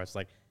title anymore. It's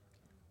like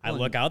I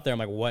look out there, I'm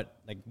like,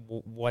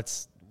 what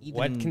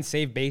can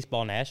save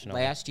baseball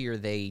nationally? Last year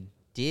they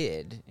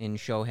did in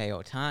Shohei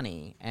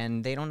Ohtani,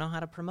 and they don't know how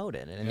to promote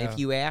it. And if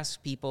you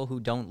ask people who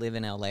don't live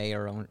in LA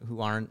or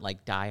who aren't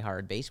like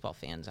diehard baseball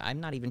fans, I'm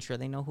not even sure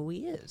they know who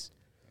he is.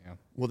 Yeah.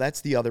 Well,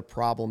 that's the other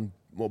problem.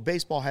 Well,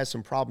 baseball has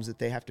some problems that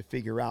they have to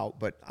figure out,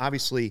 but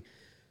obviously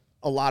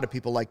a lot of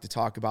people like to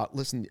talk about,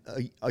 listen,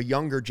 a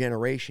younger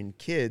generation,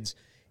 kids,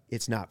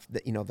 it's not,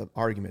 the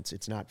arguments,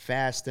 it's not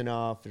fast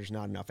enough, there's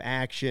not enough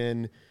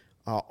action,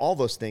 all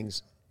those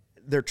things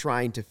they're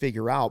trying to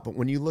figure out. But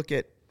when you look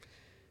at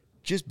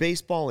just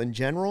baseball in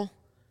general,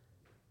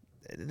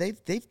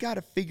 they've got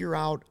to figure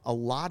out a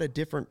lot of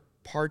different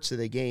parts of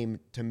the game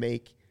to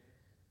make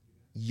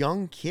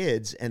young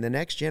kids and the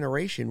next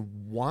generation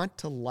want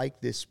to like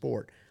this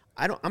sport.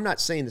 I'm not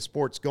saying the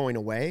sport's going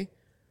away,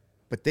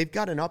 but they've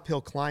got an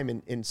uphill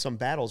climb in some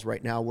battles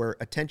right now where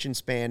attention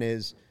span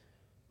is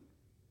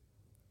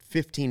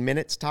 15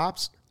 minutes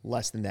tops,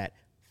 less than that,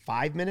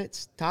 5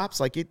 minutes tops.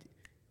 Like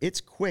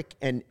it's quick,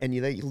 and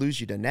you lose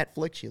you to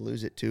Netflix, you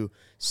lose it to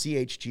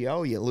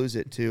CHGO, you lose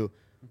it to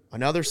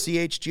another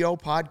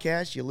CHGO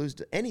podcast, you lose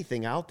to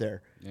anything out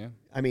there. Yeah.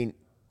 I mean,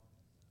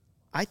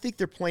 I think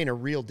they're playing a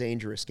real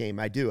dangerous game.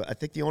 I do. I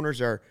think the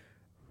owners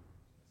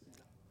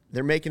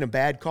they're making a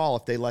bad call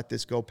if they let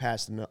this go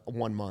past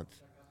 1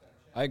 month.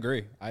 I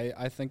agree.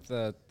 I think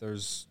that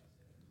there's,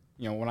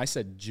 when I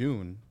said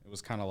June, it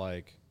was kind of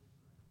like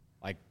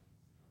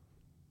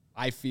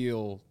I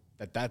feel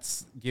that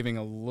that's giving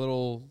a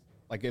little,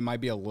 like it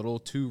might be a little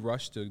too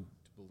rushed to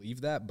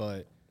believe that,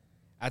 but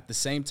at the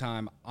same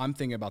time, I'm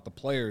thinking about the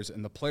players,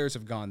 and the players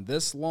have gone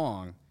this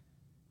long,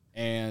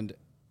 and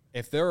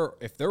if they're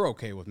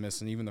okay with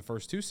missing even the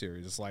first 2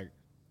 series, it's like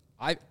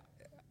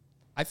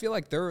I feel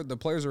like the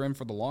players are in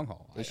for the long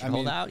haul. They should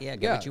hold out,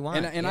 get what you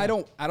want. And I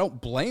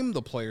don't blame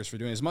the players for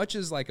doing it. As much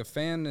as like a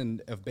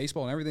fan of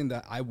baseball and everything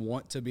that I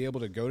want to be able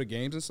to go to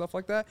games and stuff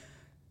like that.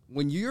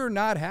 When you're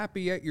not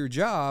happy at your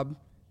job,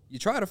 you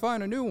try to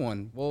find a new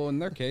one. Well, in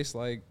their case,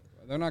 like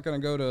they're not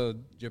going to go to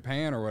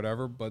Japan or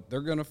whatever, but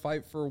they're going to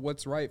fight for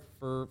what's right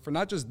for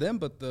not just them,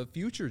 but the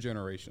future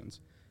generations.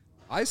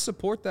 I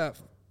support that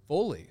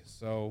fully.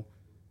 So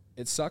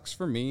it sucks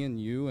for me and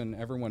you and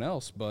everyone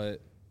else,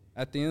 but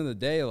at the end of the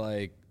day,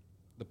 like,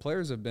 the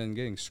players have been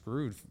getting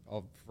screwed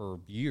for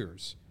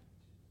years.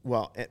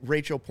 Well,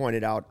 Rachel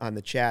pointed out on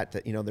the chat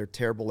that, they're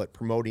terrible at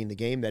promoting the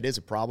game. That is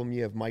a problem.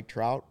 You have Mike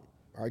Trout,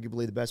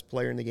 arguably the best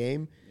player in the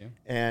game. Yeah.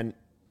 And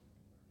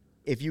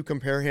if you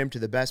compare him to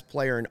the best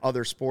player in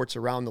other sports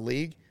around the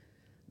league,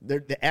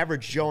 the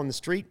average Joe on the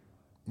street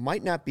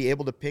might not be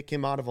able to pick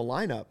him out of a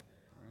lineup.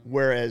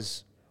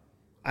 Whereas,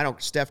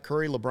 Steph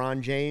Curry,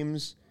 LeBron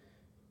James,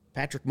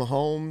 Patrick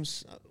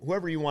Mahomes,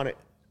 whoever you want to,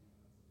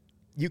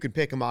 you can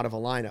pick him out of a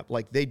lineup.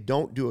 Like, they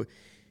don't do it.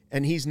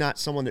 And he's not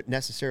someone that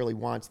necessarily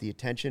wants the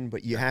attention,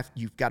 but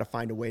you've got to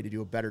find a way to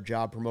do a better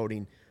job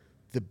promoting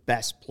the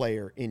best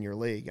player in your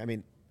league. I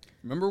mean,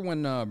 remember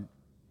when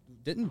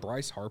didn't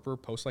Bryce Harper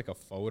post like a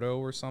photo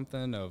or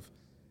something of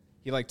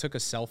he like took a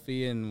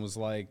selfie and was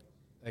like,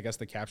 I guess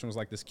the caption was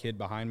like, this kid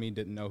behind me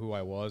didn't know who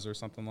I was or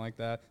something like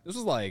that. This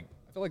was like,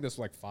 I feel like this was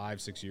like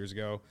 5-6 years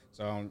ago,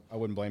 so I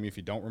wouldn't blame you if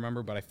you don't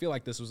remember, but I feel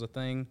like this was a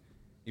thing.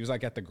 He was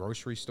like at the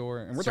grocery store,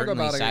 and we're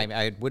Certainly, talking about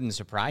I wouldn't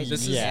surprise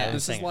this me. is Yeah,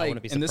 this is I like,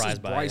 wouldn't be and this is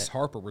surprised by Bryce it.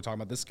 Harper we're talking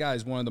about. This guy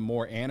is one of the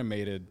more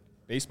animated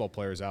baseball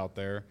players out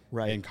there,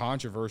 Right. and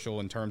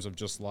controversial in terms of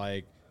just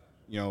like,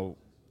 you know,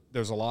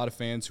 there's a lot of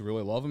fans who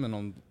really love him,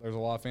 and there's a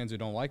lot of fans who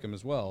don't like him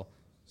as well.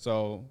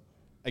 So,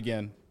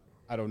 again,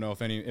 I don't know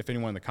if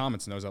anyone in the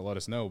comments knows that, let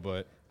us know.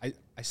 But I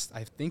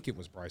think it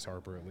was Bryce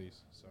Harper at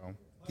least. So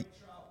Mike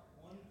Trout,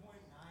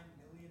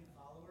 1.9 million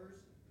followers.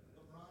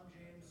 LeBron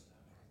James,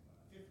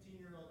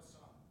 15-year-old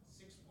son,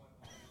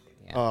 6.1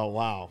 million. oh,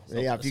 wow.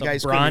 yeah, if you so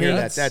guys couldn't hear Bronny-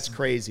 that, that's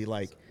crazy.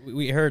 Like,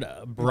 We heard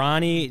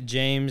Bronny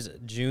James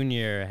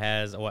Jr.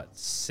 has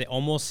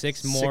almost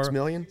 6 more. 6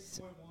 million?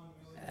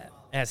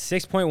 Has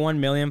 6.1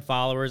 million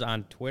followers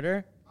on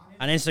Twitter,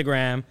 on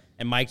Instagram,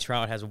 and Mike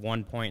Trout has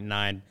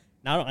 1.9.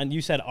 Now, and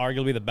you said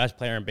arguably the best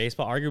player in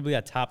baseball, arguably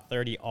a top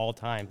 30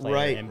 all-time player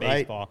Right, in right.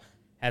 baseball,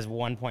 has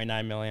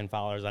 1.9 million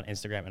followers on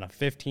Instagram, and a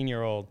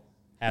 15-year-old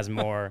has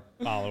more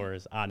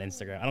followers on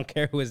Instagram. I don't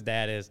care who his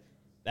dad is.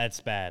 That's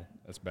bad.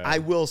 that's bad. I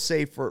will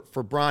say for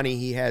Bronny,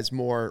 he has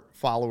more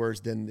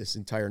followers than this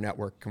entire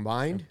network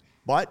combined,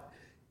 but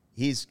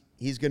he's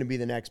going to be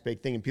the next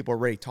big thing, and people are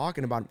already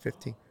talking about him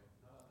 15.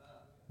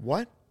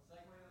 What?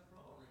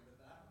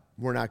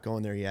 We're not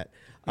going there yet.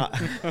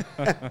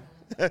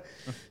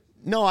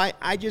 No, I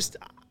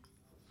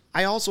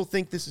also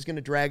think this is going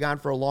to drag on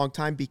for a long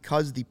time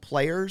because the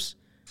players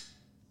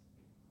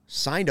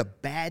signed a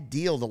bad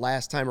deal the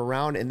last time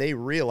around, and they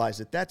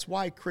realized it. That's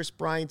why Chris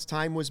Bryant's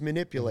time was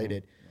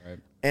manipulated. Right.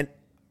 And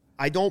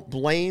I don't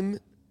blame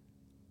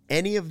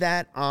any of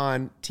that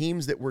on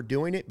teams that were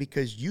doing it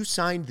because you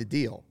signed the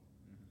deal.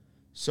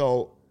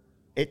 So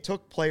it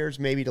took players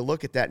maybe to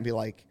look at that and be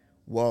like,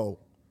 whoa,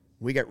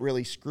 we got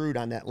really screwed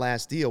on that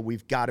last deal.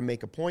 We've got to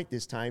make a point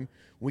this time.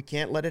 We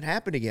can't let it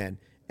happen again.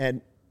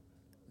 And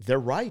they're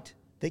right.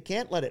 They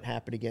can't let it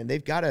happen again.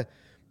 They've got to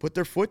put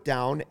their foot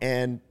down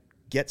and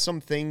get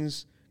some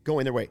things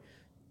going their way.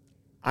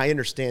 I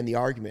understand the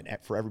argument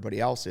for everybody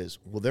else is,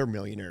 well, they're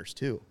millionaires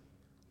too.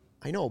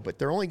 I know, but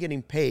they're only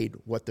getting paid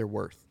what they're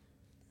worth.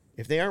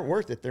 If they aren't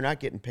worth it, they're not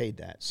getting paid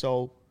that.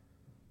 So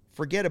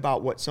forget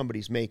about what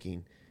somebody's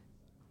making.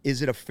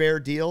 Is it a fair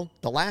deal?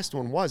 The last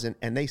one wasn't,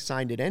 and they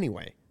signed it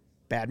anyway.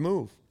 Bad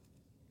move.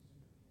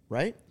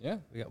 Right? yeah.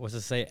 What's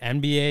it say?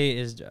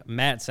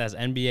 Matt says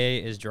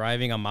NBA is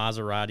driving a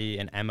Maserati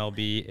and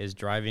MLB is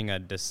driving a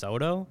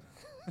DeSoto.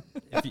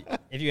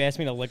 if you asked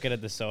me to look at a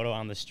DeSoto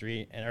on the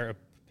street or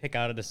pick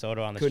out a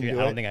DeSoto on the Couldn't street, do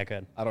I don't it? think I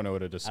could. I don't know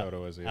what a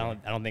DeSoto is either.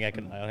 I don't think I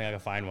could. I don't think I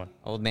could find one.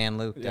 Old man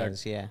Luke Yeah.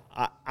 does, yeah.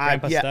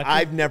 Grandpa Stuckey?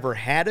 I've never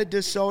had a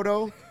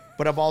DeSoto,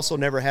 but I've also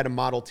never had a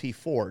Model T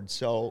Ford,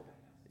 so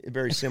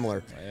very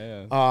similar.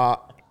 Yeah.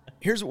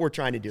 Here's what we're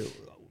trying to do.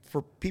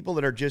 For people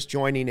that are just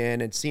joining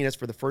in and seeing us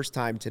for the first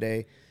time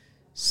today,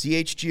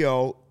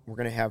 CHGO, we're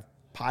going to have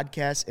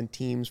podcasts and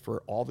teams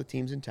for all the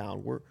teams in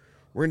town. We're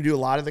going to do a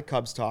lot of the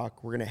Cubs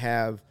talk. We're going to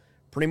have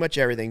pretty much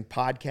everything,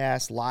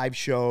 podcasts, live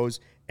shows,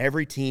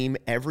 every team,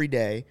 every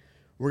day.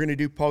 We're going to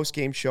do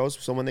post-game shows,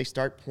 so when they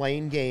start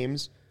playing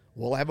games,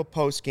 we'll have a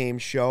post-game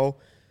show.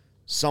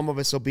 Some of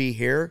us will be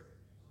here.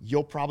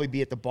 You'll probably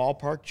be at the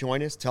ballpark.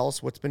 Join us. Tell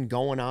us what's been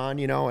going on,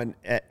 and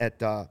at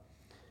the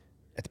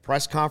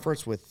press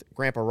conference with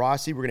Grandpa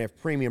Rossi, we're going to have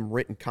premium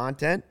written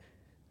content.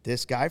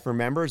 This guy for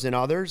members and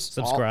others.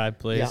 Subscribe,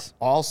 please. Yeah,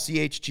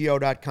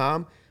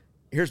 allchgo.com.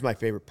 Here's my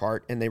favorite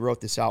part, and they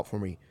wrote this out for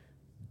me.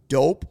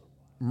 Dope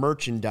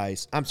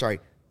merchandise. I'm sorry,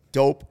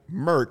 dope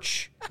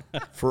merch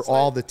for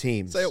all the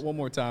teams. Say it one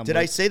more time. Did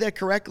Luke. I say that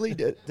correctly?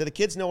 Do the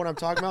kids know what I'm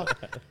talking about?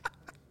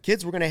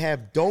 Kids, we're going to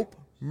have dope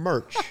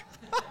merch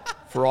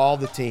for all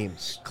the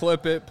teams.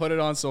 Clip it, put it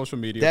on social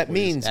media. That please.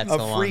 means That's a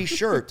the free one.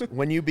 shirt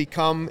when you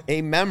become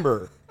a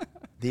member.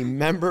 The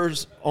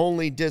members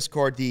only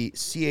Discord, the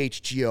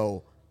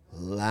CHGO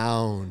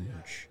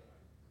Lounge.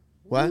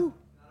 What?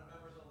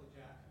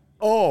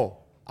 Oh,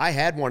 I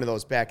had one of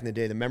those back in the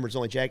day, the members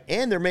only jacket,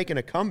 and they're making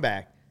a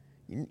comeback.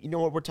 You know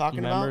what we're talking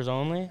about? Members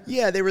only?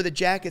 Yeah, they were the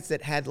jackets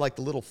that had like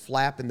the little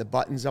flap and the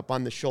buttons up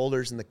on the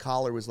shoulders, and the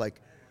collar was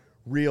like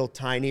real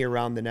tiny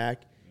around the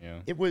neck. Yeah.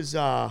 It was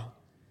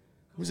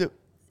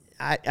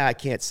I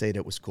can't say that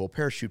it was cool.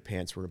 Parachute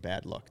pants were a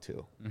bad look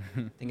too.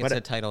 I think it's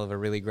the title of a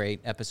really great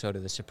episode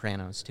of The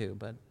Sopranos, too,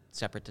 but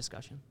separate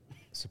discussion.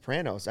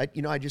 Sopranos.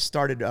 I just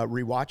started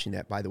rewatching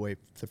that, by the way,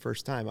 for the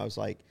first time. I was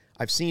like,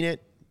 I've seen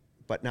it,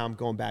 but now I'm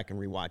going back and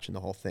rewatching the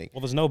whole thing.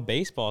 Well, there's no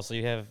baseball, so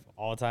you have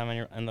all the time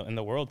in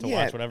the world to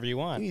watch whatever you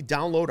want. You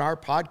download our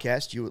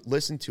podcast, you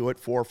listen to it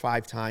 4 or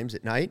 5 times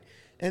at night,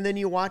 and then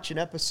you watch an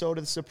episode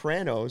of The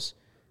Sopranos,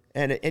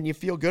 and you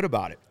feel good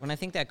about it. And I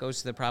think that goes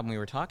to the problem we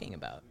were talking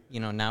about.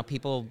 Now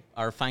people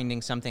are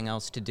finding something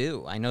else to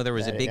do. I know there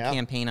was a big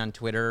campaign on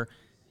Twitter.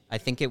 I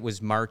think it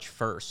was March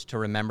 1st to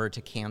remember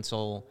to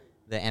cancel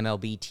the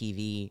MLB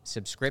TV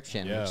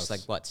subscription, which is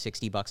like, what,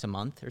 $60 a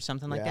month or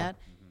something like that?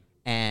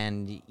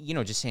 And,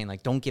 just saying,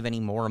 like, don't give any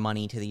more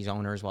money to these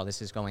owners while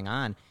this is going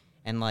on.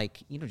 And,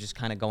 like, just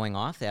kind of going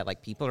off that,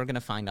 like, people are going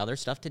to find other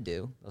stuff to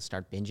do. They'll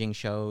start binging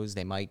shows.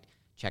 They might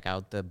check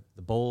out the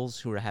Bulls,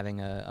 who are having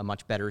a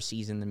much better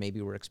season than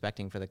maybe we're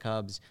expecting for the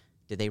Cubs.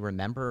 Do they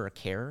remember or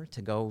care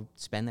to go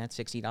spend that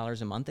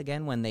 $60 a month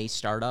again when they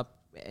start up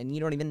and you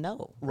don't even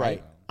know?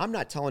 Right. I'm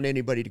not telling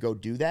anybody to go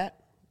do that.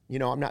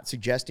 I'm not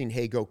suggesting,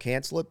 hey, go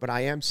cancel it, but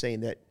I am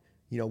saying that,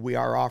 we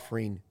are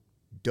offering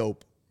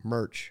dope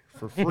merch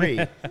for free.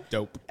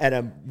 Dope. At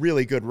a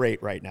really good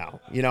rate right now,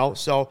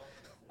 So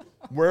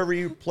wherever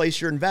you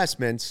place your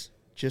investments,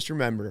 just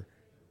remember,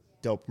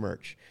 dope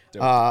merch.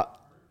 Dope.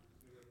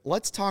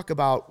 Let's talk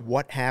about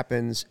what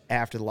happens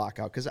after the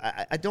lockout, because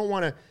I don't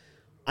want to.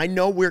 I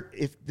know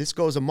if this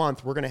goes a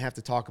month, we're going to have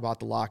to talk about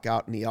the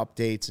lockout and the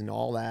updates and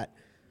all that.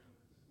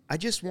 I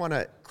just want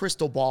to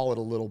crystal ball it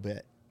a little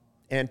bit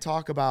and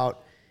talk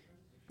about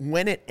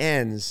when it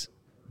ends,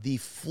 the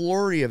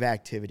flurry of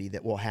activity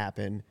that will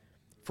happen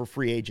for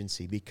free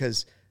agency,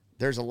 because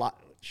there's a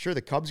lot. Sure,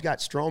 the Cubs got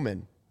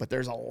Stroman, but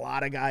there's a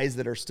lot of guys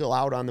that are still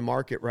out on the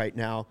market right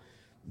now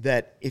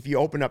that if you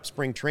open up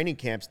spring training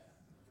camps,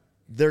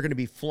 they're going to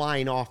be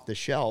flying off the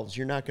shelves.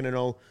 You're not going to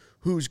know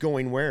who's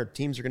going where.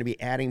 Teams are going to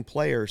be adding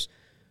players.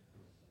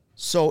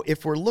 So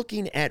if we're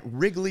looking at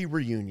Wrigley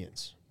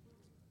reunions,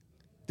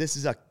 this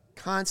is a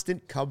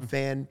constant Cub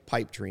fan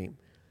pipe dream.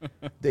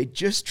 They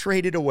just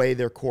traded away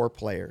their core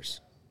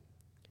players.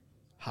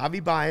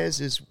 Javi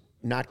Baez is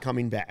not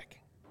coming back.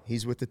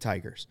 He's with the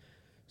Tigers.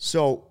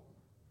 So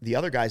the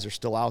other guys are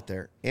still out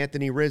there.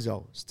 Anthony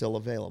Rizzo, still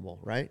available,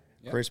 right?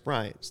 Yep. Chris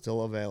Bryant,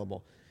 still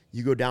available.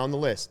 You go down the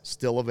list,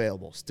 still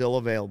available, still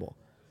available.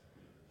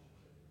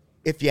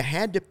 If you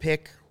had to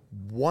pick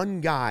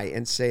one guy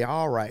and say,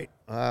 all right,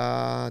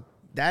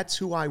 that's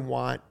who I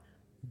want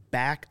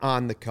back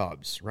on the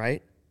Cubs,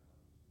 right?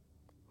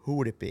 Who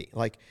would it be?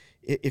 Like,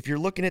 if you're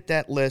looking at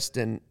that list,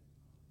 and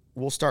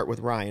we'll start with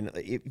Ryan,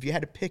 if you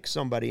had to pick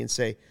somebody and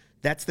say,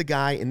 that's the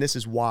guy and this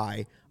is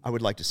why I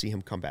would like to see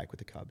him come back with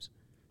the Cubs.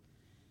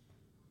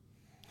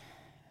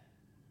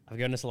 I've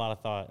given this a lot of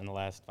thought in the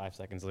last 5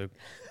 seconds, Luke.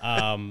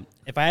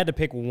 If I had to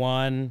pick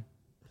one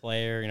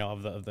player,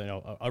 of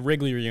a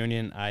Wrigley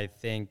reunion, I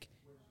think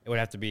it would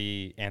have to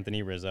be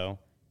Anthony Rizzo.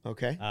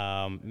 Okay.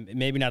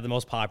 Maybe not the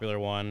most popular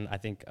one. I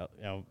think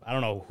I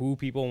don't know who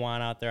people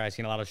want out there. I've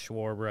seen a lot of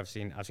Schwarber. I've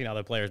seen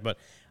other players, but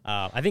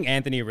I think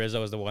Anthony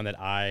Rizzo is the one that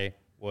I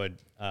would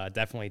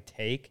definitely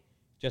take,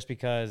 just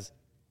because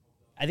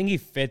I think he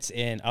fits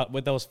in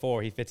with those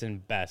four. He fits in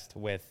best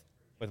with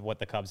what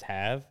the Cubs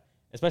have.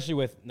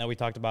 Especially now we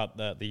talked about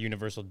the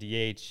universal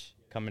DH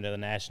coming to the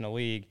National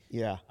League.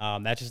 Yeah.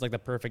 That's just like the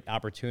perfect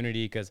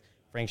opportunity, because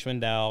Frank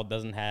Schwindel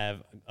doesn't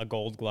have a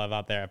Gold Glove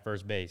out there at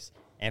first base.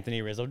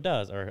 Anthony Rizzo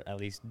does, or at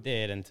least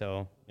did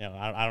until,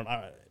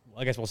 I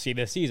guess we'll see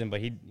this season, but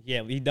he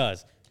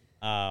does.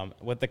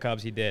 With the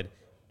Cubs, he did.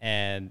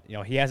 And,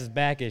 he has his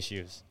back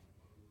issues.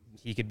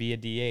 He could be a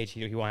DH.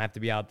 He won't have to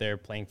be out there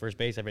playing first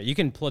base. You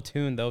can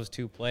platoon those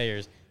two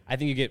players. I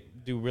think you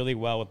do really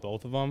well with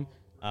both of them.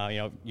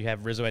 You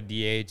have Rizzo at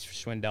DH,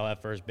 Schwindel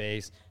at first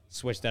base,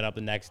 switch that up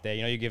the next day.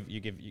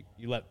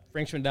 You let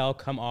Frank Schwindel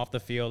come off the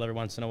field every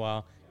once in a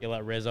while. You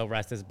let Rizzo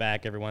rest his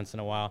back every once in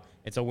a while.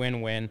 It's a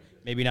win-win.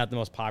 Maybe not the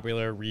most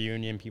popular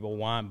reunion people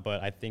want,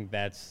 but I think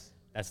that's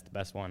the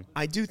best one.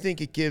 I do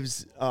think it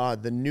gives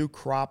the new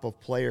crop of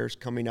players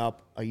coming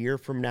up a year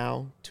from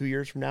now, 2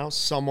 years from now,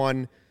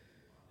 someone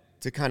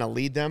to kind of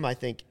lead them. I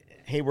think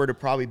Hayward would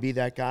probably be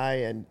that guy,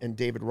 and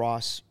David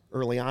Ross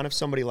early on. If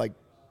somebody like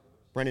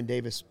Brendan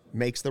Davis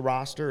makes the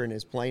roster and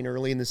is playing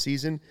early in the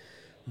season.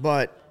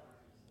 But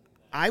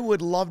I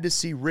would love to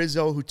see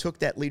Rizzo, who took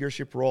that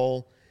leadership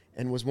role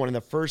and was one of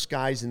the first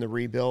guys in the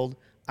rebuild.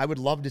 I would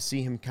love to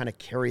see him kind of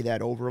carry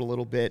that over a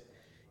little bit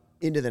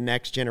into the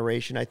next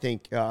generation. I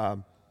think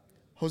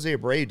Jose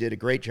Abreu did a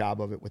great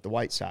job of it with the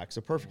White Sox.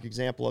 A perfect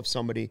example of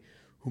somebody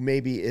who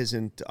maybe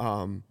isn't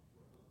on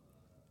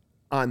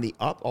the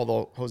up,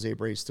 although Jose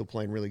Abreu is still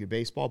playing really good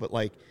baseball, but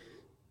like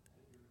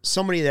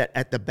somebody that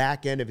at the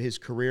back end of his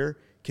career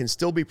can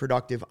still be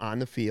productive on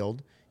the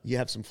field. You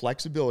have some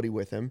flexibility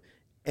with him,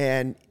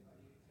 and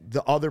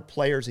the other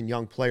players and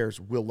young players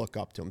will look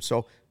up to him.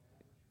 So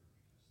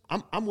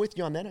I'm with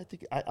you on that. I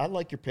think I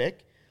like your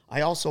pick.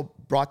 I also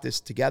brought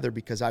this together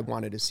because I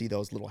wanted to see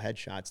those little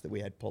headshots that we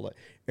had pulled.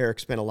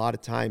 Eric spent a lot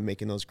of time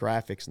making those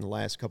graphics in the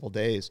last couple of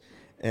days,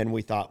 and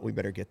we thought we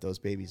better get those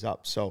babies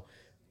up. So,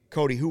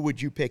 Cody, who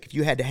would you pick if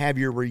you had to have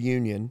your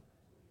reunion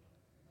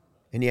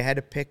and you had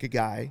to pick a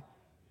guy?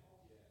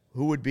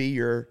 Who would be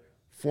your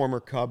former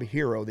Cub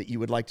hero that you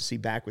would like to see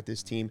back with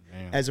this team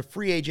as a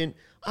free agent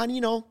on,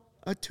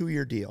 a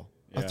 2-year deal,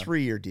 a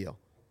 3-year deal?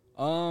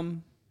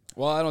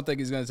 Well, I don't think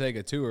he's going to take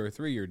a 2 or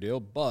 3 year deal,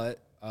 but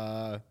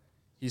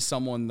he's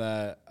someone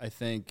that I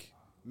think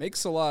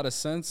makes a lot of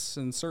sense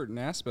in certain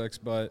aspects,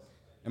 but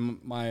and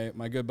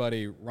my good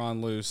buddy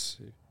Ron Luce,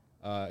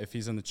 if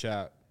he's in the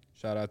chat,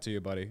 shout out to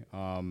you, buddy.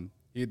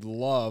 He'd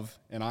love,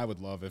 and I would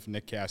love, if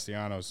Nick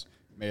Castellanos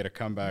made a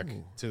comeback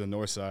to the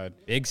north side.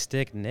 Big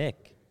Stick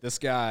Nick. This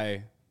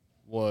guy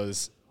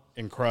was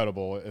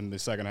incredible in the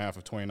second half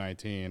of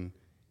 2019.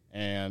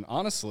 And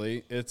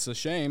honestly, it's a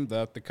shame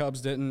that the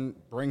Cubs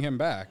didn't bring him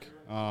back.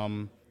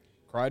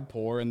 Cried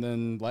poor and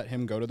then let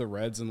him go to the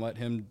Reds and let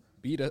him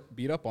beat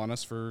up on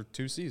us for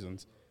 2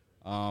 seasons.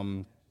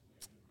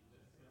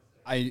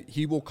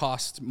 He will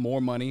cost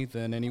more money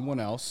than anyone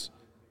else.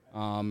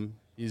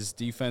 His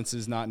defense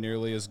is not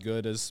nearly as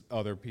good as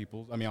other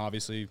people's. I mean,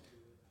 obviously,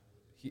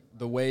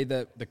 the way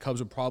that the Cubs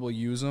would probably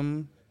use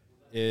him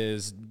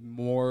is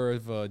more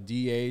of a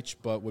DH,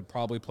 but would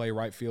probably play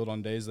right field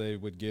on days they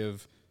would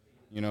give,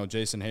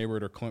 Jason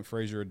Hayward or Clint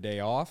Frazier a day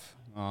off.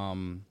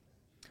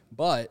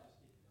 But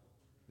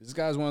this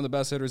guy's one of the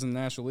best hitters in the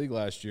National League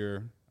last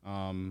year.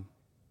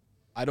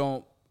 If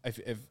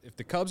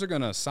the Cubs are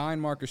going to sign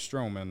Marcus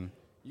Stroman,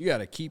 you got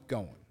to keep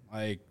going.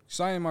 Like,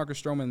 signing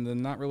Marcus Stroman and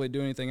then not really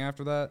do anything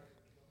after that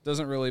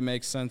doesn't really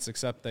make sense,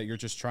 except that you're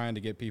just trying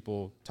to get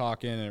people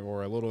talking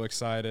or a little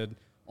excited,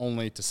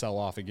 only to sell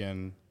off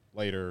again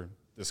later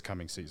this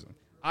coming season.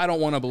 I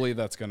don't want to believe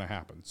that's going to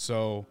happen.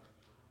 So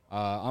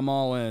I'm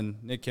all in.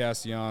 Nick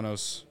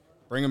Castellanos,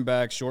 bring him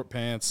back, short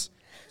pants,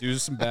 do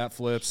some bat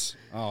flips.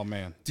 Oh,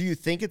 man. Do you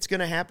think it's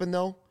going to happen,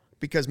 though?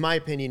 Because my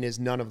opinion is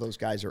none of those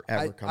guys are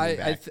ever coming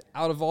back.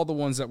 Out of all the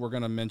ones that we're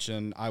going to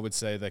mention, I would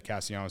say that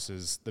Castellanos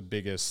is the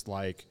biggest,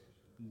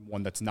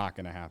 one that's not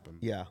going to happen.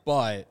 Yeah.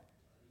 But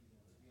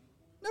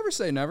never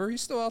say never.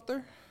 He's still out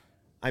there.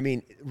 I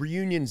mean,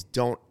 reunions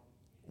don't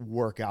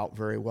work out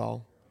very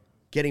well.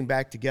 Getting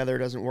back together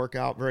doesn't work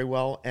out very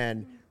well,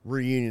 and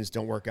reunions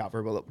don't work out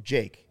very well.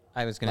 Jake.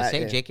 I was going to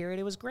say, Jake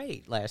Arrieta was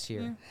great last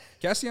year. Yeah.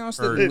 Castellanos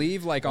didn't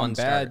leave on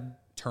bad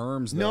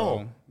terms, though.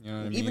 No. You know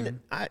what I mean? Even,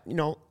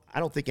 I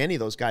don't think any of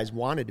those guys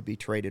wanted to be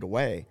traded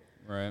away.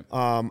 Right.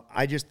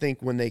 I just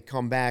think when they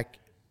come back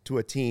to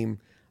a team,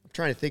 I'm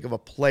trying to think of a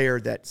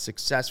player that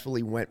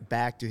successfully went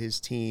back to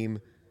his team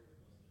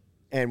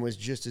and was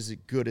just as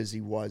good as he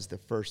was the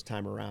first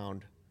time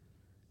around.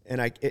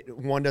 And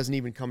one doesn't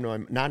even come to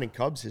him, not in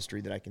Cubs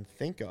history that I can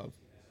think of.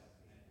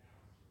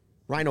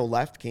 Rhino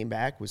Left came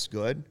back, was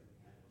good.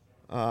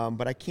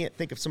 But I can't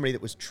think of somebody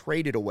that was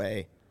traded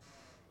away,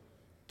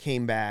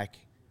 came back,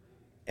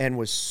 and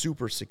was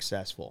super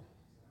successful.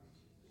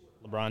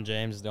 LeBron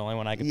James is the only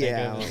one I can think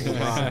of.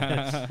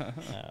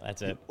 LeBron.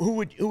 That's it. Who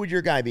would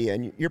your guy be?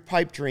 And your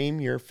pipe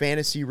dream, your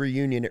fantasy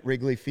reunion at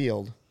Wrigley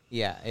Field?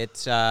 Yeah,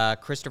 it's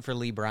Christopher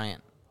Lee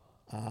Bryant.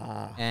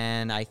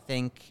 And I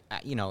think,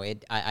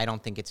 I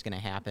don't think it's going to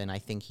happen. I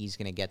think he's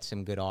going to get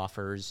some good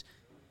offers.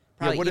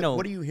 Probably,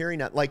 what are you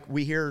hearing? Like,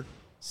 we hear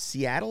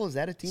Seattle? Is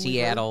that a team?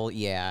 Seattle,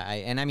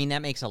 yeah.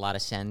 That makes a lot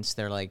of sense.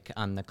 They're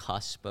on the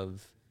cusp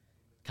of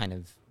kind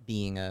of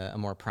being a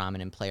more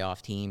prominent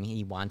playoff team.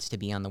 He wants to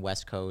be on the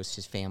West Coast.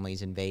 His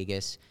family's in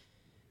Vegas.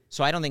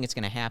 So I don't think it's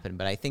going to happen.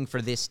 But I think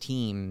for this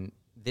team,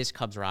 this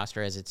Cubs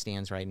roster as it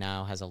stands right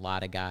now has a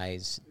lot of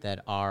guys that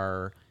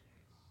are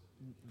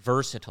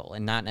versatile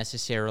and not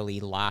necessarily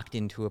locked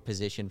into a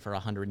position for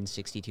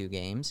 162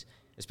 games.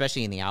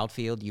 Especially in the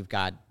outfield, you've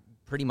got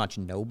pretty much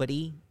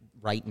nobody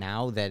right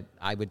now that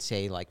I would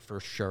say, for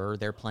sure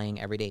they're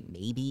playing every day.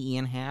 Maybe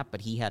Ian Happ, but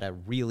he had a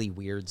really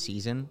weird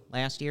season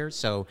last year.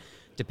 So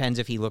depends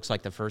if he looks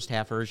like the first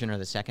half version or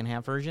the second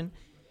half version.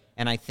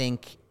 And I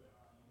think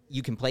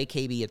you can play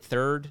KB at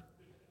third.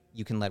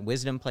 You can let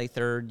Wisdom play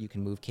third. You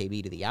can move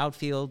KB to the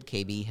outfield.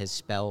 KB has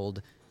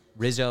spelled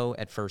Rizzo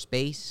at first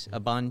base a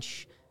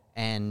bunch.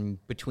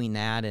 And between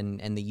that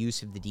and the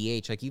use of the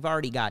DH, you've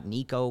already got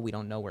Nico. We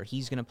don't know where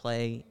he's going to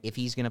play, if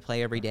he's going to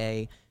play every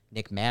day.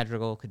 Nick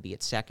Madrigal could be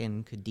at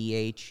second, could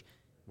DH.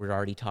 We're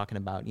already talking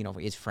about,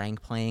 is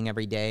Frank playing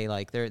every day?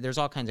 There's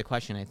all kinds of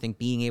questions. I think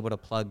being able to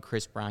plug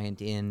Chris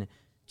Bryant in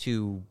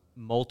to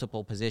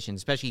multiple positions,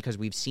 especially because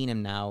we've seen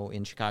him now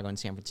in Chicago and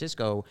San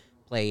Francisco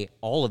play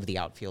all of the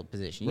outfield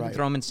positions. You can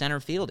throw him in center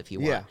field if you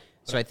want. Yeah.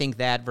 So I think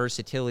that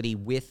versatility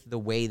with the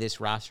way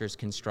this roster is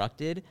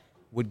constructed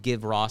would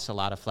give Ross a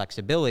lot of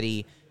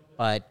flexibility,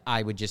 but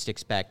I would just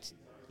expect,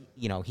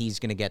 he's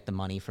going to get the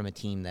money from a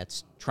team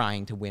that's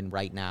trying to win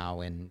right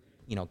now and,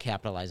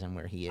 capitalize on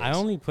where he is. I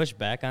only push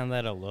back on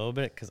that a little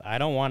bit because I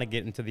don't want to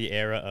get into the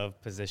era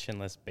of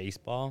positionless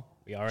baseball.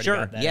 We already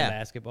got that in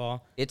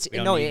basketball. We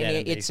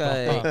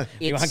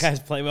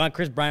want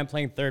Chris Bryant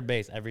playing third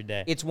base every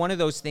day. It's one of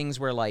those things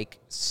where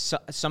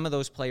some of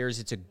those players,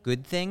 it's a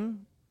good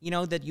thing,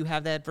 that you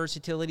have that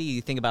versatility.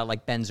 You think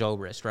about Ben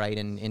Zobrist, right?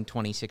 In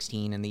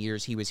 2016 and the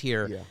years he was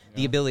here,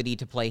 the ability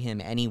to play him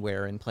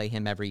anywhere and play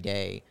him every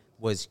day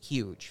was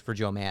huge for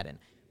Joe Maddon.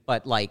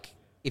 But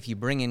if you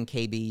bring in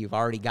KB, you've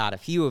already got a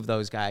few of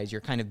those guys.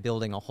 You're kind of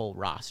building a whole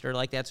roster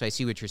like that. So I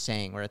see what you're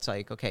saying, where it's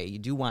okay, you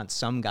do want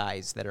some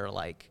guys that are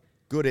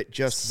good at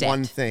just set.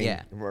 one thing.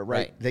 Yeah.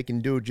 Right. They can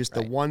do just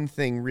the one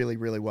thing really,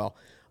 really well.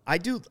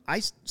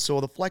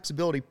 So the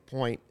flexibility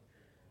point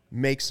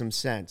makes some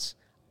sense.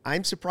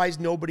 I'm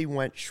surprised nobody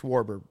went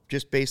Schwarber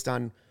just based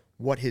on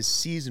what his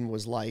season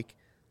was like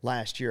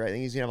last year. I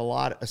think he's going to have a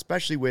lot,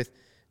 especially with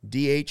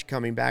DH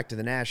coming back to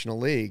the National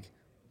League.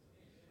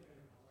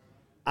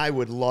 I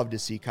would love to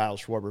see Kyle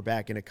Schwarber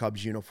back in a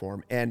Cubs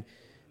uniform. And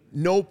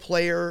no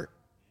player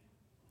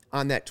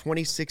on that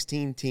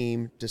 2016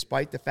 team,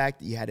 despite the fact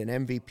that you had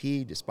an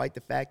MVP, despite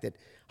the fact that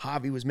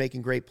Javi was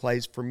making great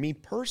plays, for me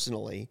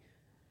personally,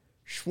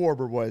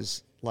 Schwarber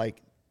was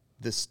like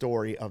the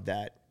story of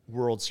that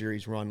World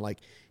Series run. Like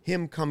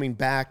him coming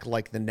back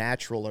like the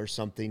natural or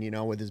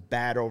something, with his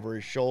bat over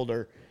his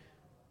shoulder.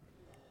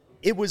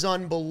 It was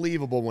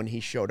unbelievable when he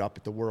showed up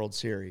at the World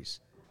Series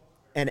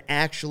and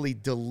actually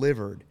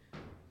delivered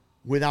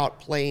without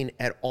playing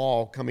at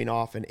all coming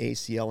off an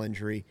ACL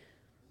injury.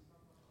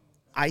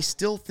 I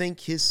still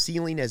think his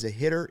ceiling as a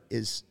hitter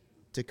is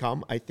to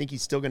come. I think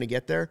he's still going to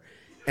get there.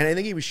 And I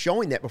think he was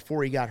showing that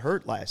before he got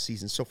hurt last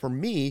season. So for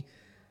me,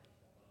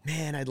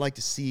 man, I'd like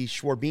to see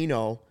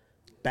Schwarbino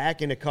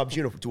back in a Cubs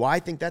uniform. Do I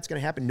think that's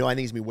going to happen? No, I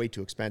think he's going to be way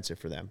too expensive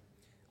for them.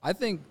 I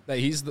think that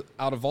he's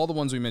out of all the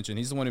ones we mentioned,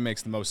 he's the one who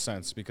makes the most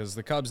sense because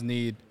the Cubs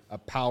need a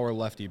power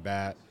lefty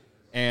bat.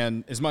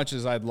 And as much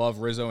as I'd love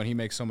Rizzo and he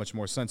makes so much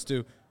more sense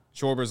too,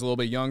 Schwarber's a little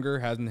bit younger,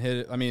 hasn't hit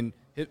it. I mean,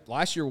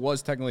 last year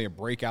was technically a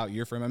breakout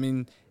year for him. I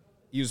mean,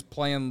 he was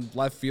playing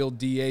left field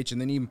DH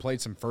and then he even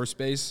played some first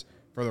base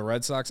for the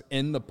Red Sox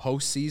in the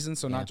postseason,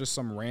 so not just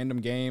some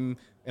random game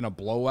in a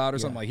blowout or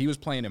something. Like, he was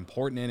playing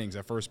important innings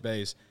at first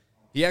base.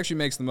 He actually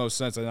makes the most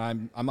sense,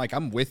 and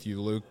I'm with you,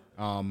 Luke.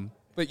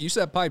 But you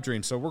said pipe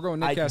dream, so we're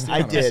going Nick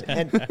Castellanos. I did,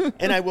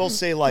 and I will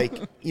say,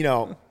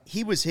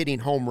 he was hitting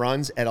home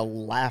runs at a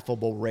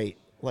laughable rate.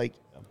 Like,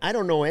 I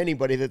don't know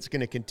anybody that's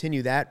going to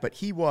continue that, but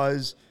he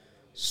was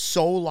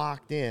so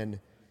locked in,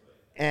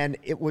 and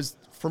it was,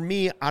 for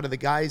me, out of the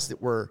guys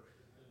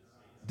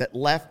that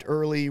left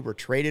early, were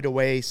traded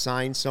away,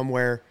 signed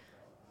somewhere,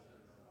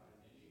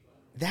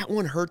 that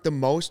one hurt the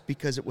most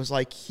because it was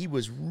like he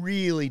was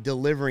really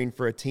delivering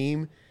for a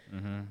team.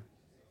 Mm-hmm.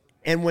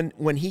 And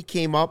when he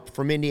came up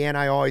from Indiana,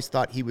 I always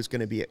thought he was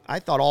going to be – I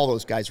thought all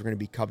those guys were going to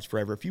be Cubs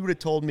forever. If you would have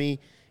told me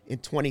in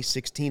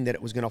 2016 that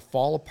it was going to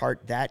fall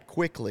apart that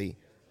quickly,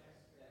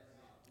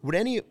 would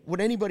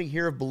anybody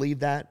here have believed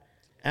that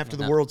after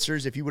the World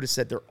Series if you would have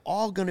said they're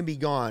all going to be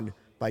gone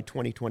by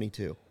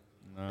 2022,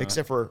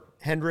 except for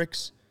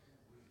Hendricks,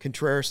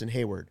 Contreras, and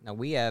Hayward? Now,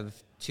 we have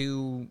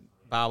two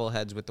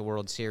bobbleheads with the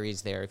World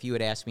Series there. If you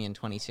had asked me in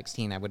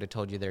 2016, I would have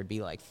told you there'd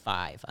be like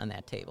 5 on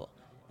that table.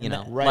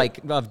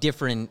 Like of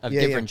different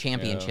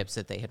championships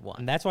that they had won.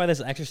 And that's why this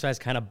exercise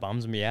kind of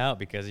bums me out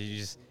because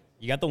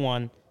you got the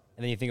one, and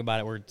then you think about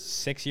it, we're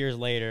 6 years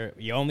later,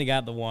 you only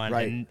got the one,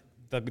 and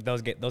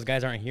those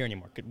guys aren't here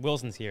anymore.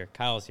 Wilson's here,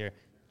 Kyle's here,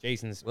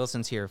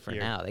 Wilson's here for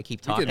now. They keep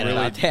talking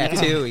about that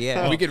too.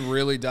 Yeah, we could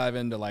really dive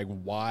into like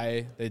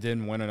why they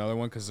didn't win another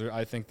one because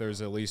I think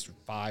there's at least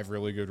 5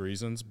 really good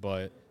reasons,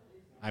 but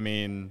I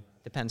mean.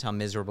 Depends how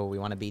miserable we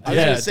want to be. I was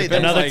going to say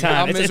another time.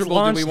 How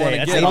miserable do we want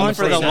to get on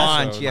for the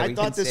launch? Yeah, I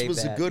thought this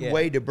was a good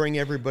way to bring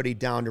everybody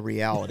down to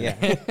reality.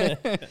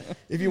 Yeah.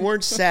 If you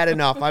weren't sad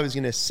enough, I was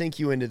going to sink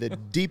you into the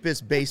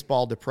deepest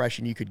baseball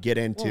depression you could get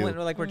into.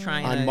 We're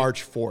trying on to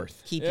March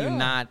 4th. Keep you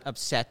not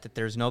upset that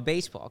there's no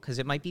baseball because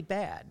it might be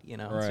bad. So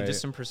Right.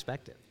 just some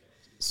perspective.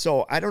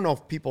 So I don't know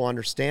if people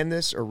understand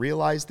this or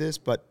realize this,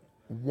 but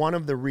one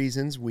of the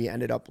reasons we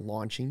ended up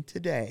launching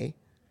today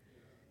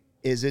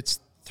is it's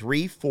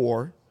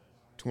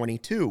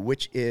 3/4/22,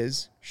 which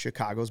is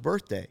Chicago's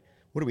birthday.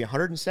 What are we,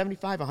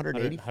 175,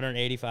 180?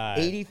 185.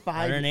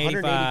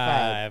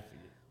 185.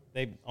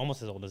 They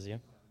almost as old as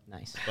you.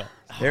 Nice. But,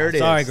 There it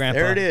is. Sorry, Grandpa.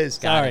 There it is.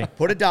 Sorry.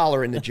 Put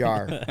 $1 in the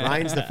jar.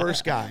 Ryan's the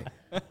first guy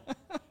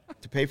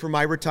to pay for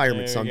my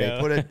retirement There someday.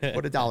 you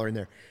Put $1 in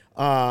there.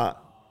 I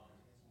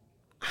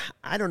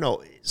don't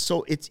know.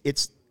 So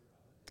it's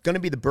going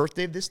to be the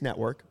birthday of this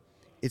network.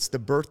 It's the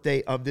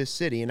birthday of this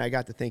city. And I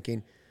got to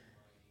thinking,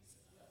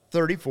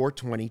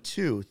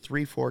 34-22,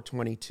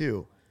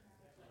 3/4/22.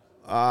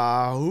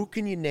 Who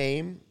can you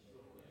name?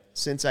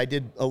 Since I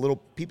did a little,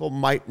 people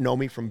might know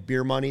me from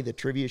Beer Money, the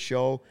trivia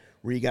show,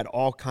 where you got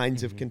all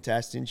kinds of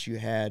contestants. You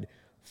had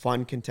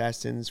fun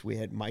contestants. We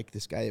had Mike,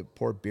 this guy that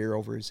poured beer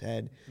over his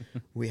head.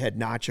 We had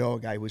Nacho, a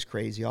guy who was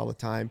crazy all the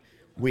time.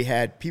 We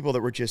had people that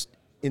were just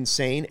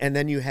insane. And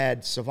then you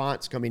had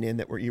savants coming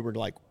in you were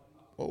like,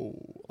 whoa,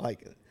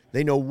 like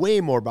they know way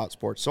more about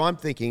sports. So I'm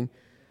thinking,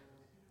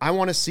 I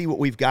want to see what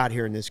we've got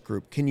here in this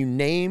group. Can you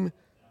name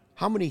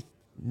how many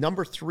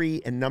number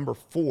 3 and number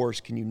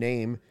 4s can you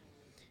name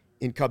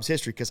in Cubs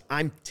history? Because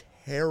I'm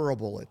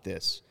terrible at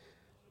this.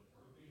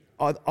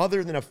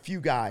 Other than a few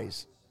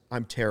guys,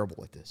 I'm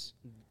terrible at this.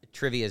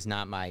 Trivia is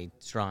not my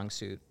strong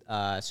suit,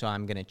 so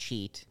I'm going to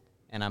cheat,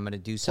 and I'm going to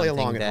do Play something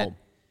along at that home.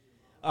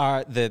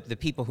 The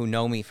people who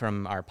know me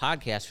from our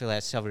podcast for the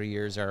last several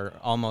years are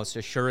almost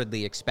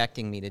assuredly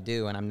expecting me to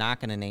do, and I'm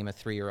not going to name a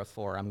 3 or a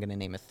 4. I'm going to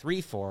name a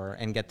 3/4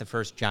 and get the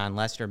first John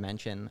Lester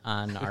mention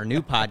on our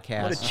new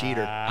podcast. What a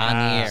cheater. On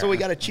the air. So we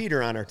got a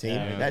cheater on our team.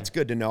 That's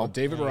good to know.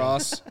 David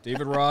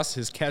Ross,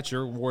 his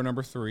catcher, wore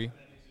number 3.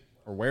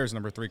 or wears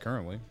number 3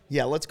 currently.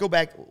 Yeah, let's go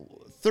back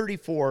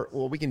 34.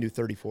 Well, we can do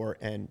 34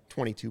 and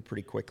 22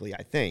 pretty quickly,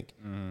 I think.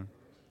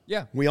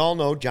 Yeah. We all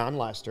know John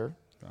Lester.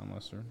 John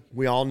Lester.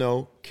 We all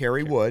know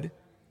Kerry Wood,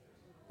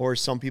 or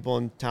some people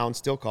in town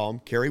still call him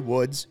Kerry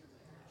Woods,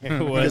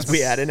 because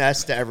we add an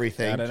S to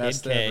everything. Add an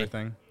S to K.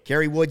 everything.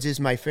 Kerry Woods is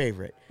my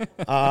favorite.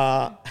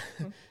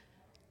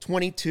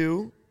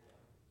 22,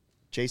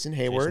 Jason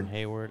Hayward. Jason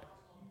Hayward,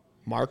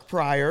 Mark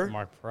Pryor.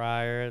 Mark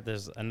Pryor.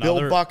 There's Bill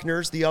another.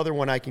 Buckner's the other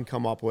one I can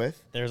come up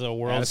with. There's a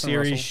World Addison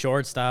Series Russell.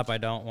 shortstop I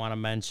don't want to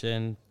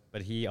mention,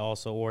 but he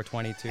also wore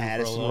 22 for a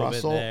Addison little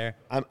Russell. bit there.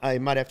 I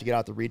might have to get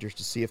out the readers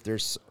to see if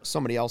there's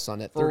somebody else on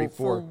that. For-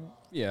 34. for-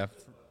 yeah.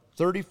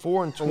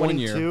 34 and For 1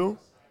 year. 22.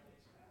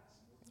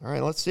 All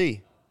right, let's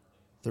see.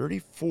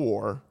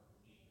 34.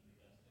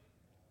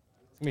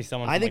 It's gonna be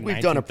someone. I from think like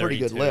we've done a pretty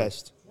good 1932.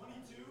 list.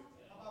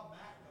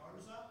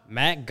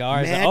 Matt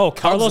Garza. Matt Oh,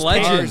 Carlos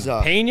legend.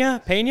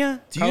 Pena.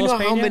 Pena. Do you Carlos know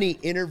how Pena? many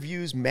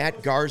interviews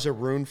Matt Garza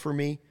ruined for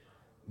me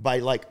by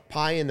like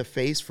pie in the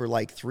face for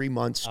like 3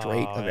 months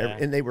straight? Oh, yeah.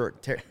 And they were,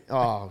 it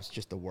was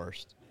just the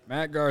worst.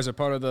 Matt Garza,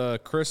 part of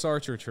the Chris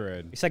Archer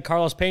trade. You said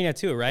Carlos Pena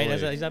too, right? Oh,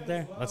 yeah. He's up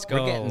there. Let's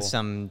go. We're getting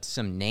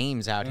some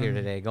names out here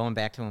today, going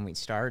back to when we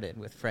started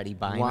with Freddie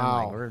Bynum.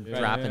 Wow. Like, we're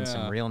dropping yeah.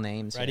 some real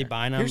names. Freddie here.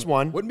 Bynum. Here's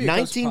one. Wouldn't be a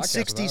Cubs podcast without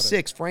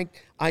 1966.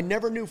 Frank. I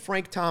never knew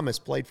Frank Thomas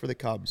played for the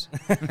Cubs.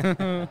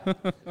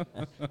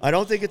 I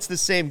don't think it's the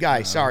same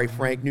guy. Sorry,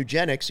 Frank.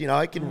 Nugenics. You know,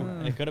 I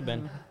can. It could have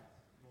been.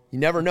 You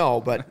never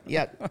know, but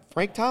yeah,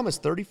 Frank Thomas,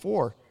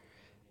 34.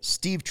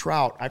 Steve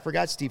Trout. I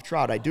forgot Steve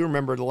Trout. I do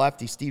remember the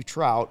lefty, Steve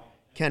Trout.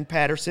 Ken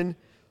Patterson,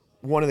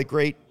 one of the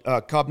great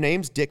Cub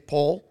names. Dick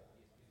Pole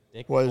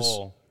Dick was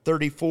Cole.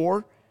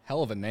 34.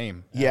 Hell of a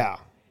name. Yeah.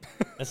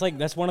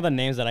 That's one of the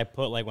names that I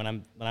put like when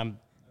I'm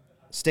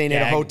Staying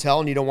at a Yeah,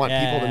 hotel and you don't want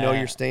people to know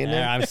you're staying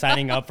there. I'm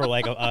signing up for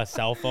like a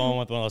cell phone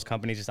with one of those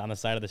companies just on the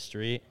side of the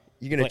street.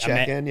 You gonna Like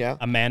check in? Yeah.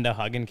 Amanda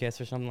Hug and Kiss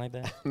or something like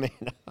that. Man,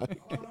 Number 2.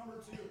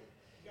 You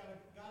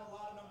got a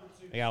lot of number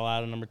 2. I got a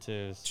lot of number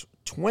 2s.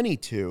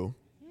 22.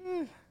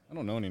 I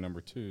don't know any number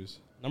 2s.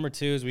 Number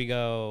 2s we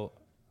go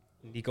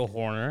Nico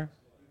Horner,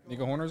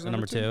 Nico Horner's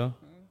number 2.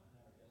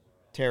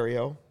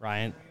 Terrio.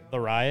 Ryan the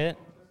Riot.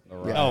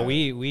 Yeah. Oh,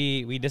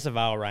 we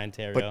disavow Ryan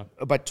Terrio.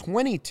 But I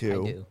 22,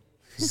 do.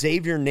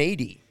 Xavier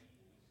Nady,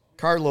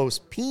 Carlos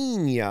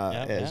Pena,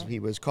 Yep, as yeah. he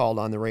was called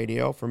on the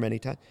radio for many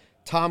times,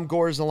 Tom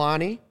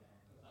Gorzolani.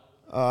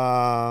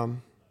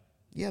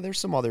 Yeah, there's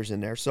some others in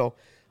there. So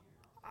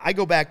I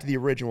go back to the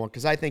original one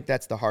because I think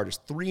that's the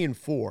hardest. 3 and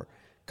 4.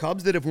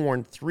 Cubs that have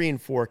worn 3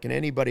 and 4. Can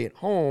anybody at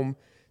home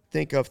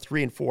think of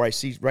 3 and 4? I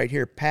see right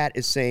here, Pat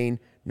is saying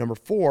number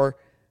 4,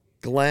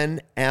 Glenn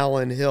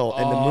Allen Hill,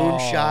 and the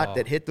moonshot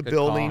that hit the good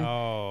building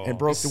call. and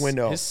broke the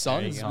window. His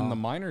son's go. in the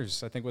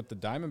minors, I think, with the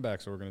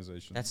Diamondbacks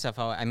organization. That stuff.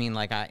 I mean,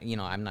 like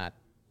I'm not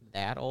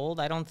that old,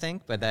 I don't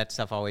think, but that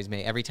stuff always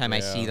made. Every time I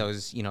see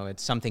those,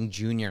 it's something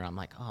junior. I'm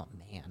like, oh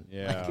man.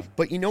 yeah.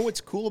 But you know what's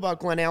cool about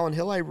Glenn Allen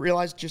Hill? I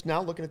realized just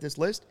now looking at this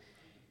list,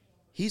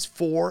 he's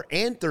 4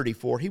 and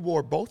 34. He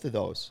wore both of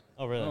those.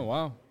 Oh really? Oh,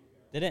 wow.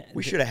 Didn't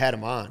We should have had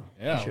him on.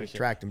 Yeah, we should we have should.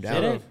 tracked him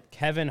down. Didn't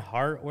Kevin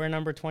Hart wear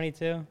number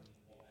 22?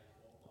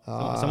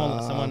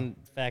 Someone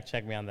fact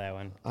check me on that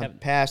one. I'm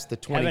past the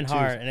 22. Kevin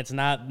Hart, and it's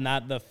not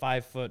the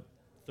 5'3".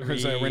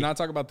 We're not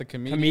talking about the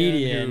comedian,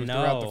 Comedian, who threw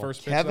out the no.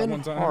 first pitch that Kevin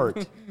one time.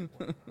 Hart.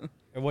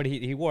 Or what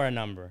he wore a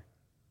number.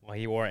 Well,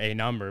 he wore a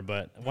number,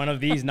 but one of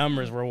these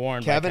numbers were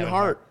worn by Kevin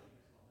Hart.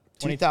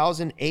 20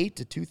 2008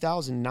 to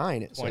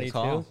 2009, it says. 22.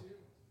 Call.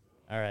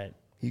 All right.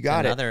 You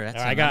got it. Another. That's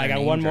All right, I got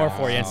another one name more drop.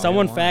 for you. And Wow.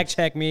 someone Good fact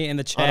check me in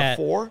the On chat. a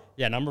 4?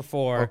 Yeah, number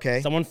 4.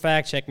 Okay. Someone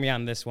fact check me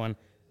on this one.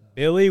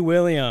 Billy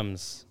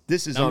Williams.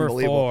 This is number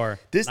unbelievable. 4.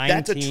 That's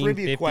a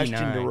trivia question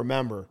to 1959.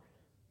 remember.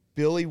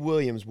 Billy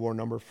Williams wore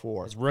number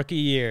 4. His rookie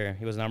year,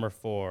 he was number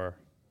 4.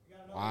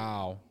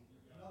 Wow.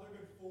 Another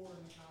good 4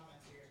 in the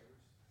comments here.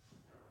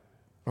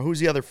 Or who's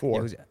the other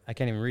 4? I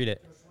can't even read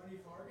it.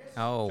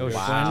 Oh It was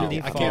wow.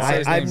 Twenty I can't say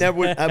his I name.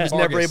 was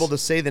never Fargus. able to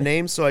say the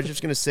name, so I was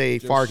just going to say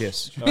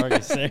Fargus.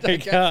 Fargus, there you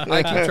go.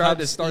 I keep trying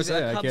to start He's a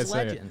saying it. I Cubs can't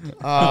say it. legend.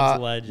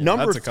 Cubs legend.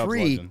 Number That's a Cubs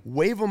 3, legend.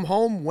 Wave 'em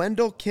home,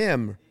 Wendell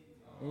Kim.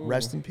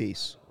 Rest in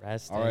peace.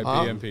 Rest All in-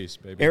 right, be in peace,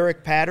 baby.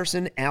 Eric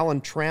Patterson,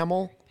 Alan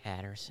Trammell.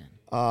 Patterson.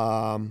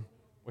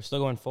 We're still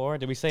going 4.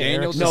 Did we say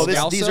Daniel Eric? No,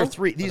 Descalso? these are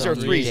 3. These are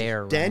Don't 3.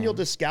 dare, Daniel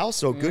Ryan.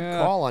 Descalso, good Yeah.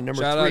 call on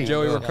number Shout 3. out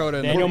Joey Ricotta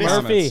in the Daniel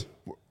comments. Murphy.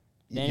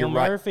 You're Daniel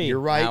right. Murphy. You're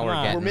right. Now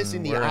We're getting-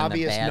 missing the we're in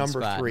obvious bad number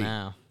spot 3.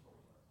 Now.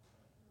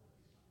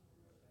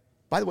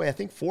 By the way, I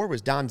think 4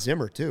 was Don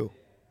Zimmer too.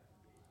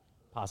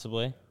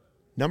 Possibly.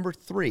 Number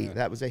 3.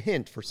 That was a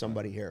hint for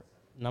somebody here.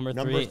 Number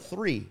Number 3.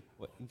 3.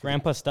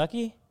 Grandpa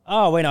Stuckey?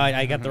 Oh, wait, no,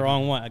 I got the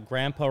wrong one.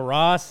 Grandpa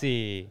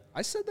Rossi.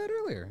 I said that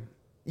earlier.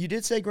 You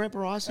did say Grandpa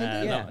Rossi?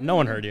 No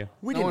one heard you.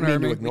 We No didn't one mean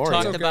heard to me. ignore We it.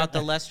 talked okay. about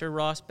the Lester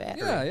Ross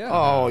battery. Yeah, yeah.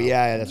 Oh,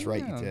 yeah, that's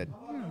right. You did.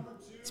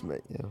 It's my-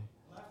 yeah.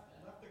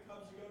 Left the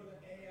Cubs to go to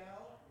the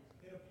AL.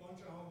 Hit a bunch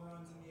of home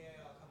runs in the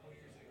AL a couple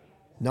years ago.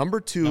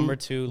 Number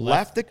two,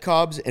 left the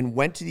Cubs and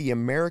went to the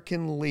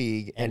American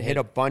League and hit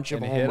a bunch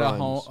of and home hit a runs.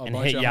 home- And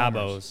bunch hit of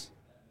homers.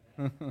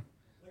 Yabos. Like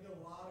a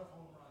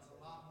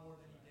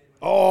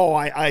Oh,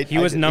 He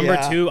was number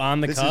 2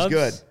 on the this Cubs?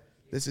 This is good.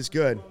 This is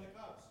good.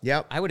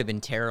 Yep. I would have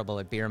been terrible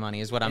at beer money,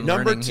 is what I'm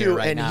Number learning 2, here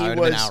right and now. I he would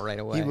have been was out right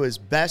away. he was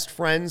best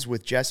friends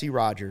with Jesse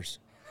Rogers.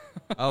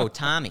 Oh,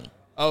 Tommy.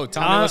 Oh,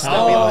 Tommy Tommy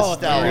LaStella.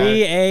 LaStella.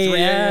 3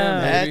 3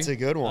 a.m. That's a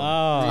good one.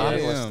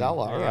 Tommy Yeah.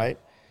 LaStella. All right.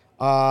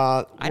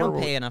 I where don't were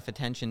we? pay enough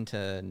attention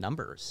to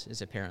numbers,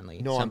 is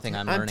apparently No, something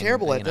I'm I'm learning.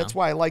 terrible at. you That's know.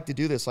 why I like to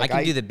do this. I Like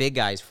can do the big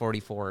guys,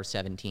 44,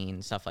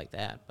 17, stuff like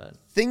that. But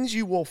things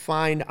you will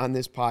find on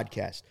this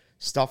podcast.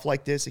 Stuff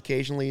like this,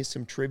 occasionally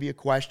some trivia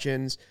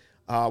questions.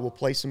 We'll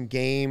play some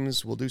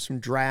games. We'll do some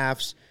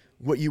drafts.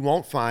 What you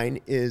won't find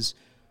is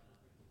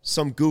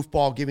some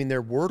goofball giving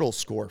their Wordle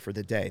score for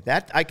the day.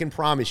 That I can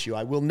promise you.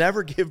 I will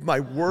never give my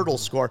Wordle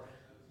score.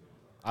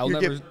 I'll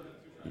You're never.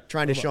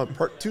 trying to show him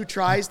 2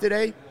 tries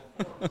today.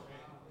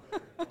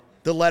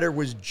 The letter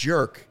was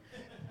jerk.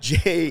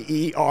 Jerk.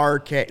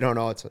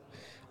 No, it's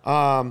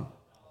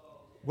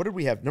what did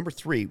we have? Number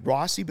 3,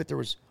 Rossi, but there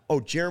was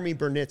Jeremy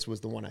Burnitz was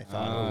the one I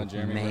thought.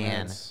 Jeremy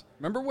man. Burnitz.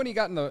 Remember when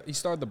he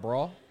started the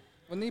brawl?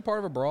 Wasn't he part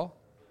of a brawl?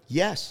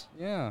 Yes.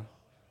 Yeah,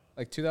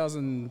 like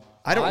 2000.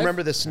 I don't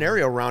remember the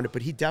scenario around it,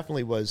 but he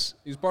definitely was.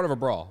 He was part of a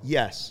brawl.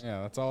 Yes.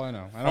 Yeah, that's all I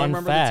know. I don't Fun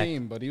remember fact. the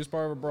team, but he was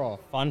part of a brawl.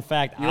 Fun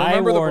fact, You I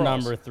remember the wore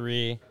brawls. number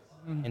 3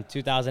 in You're not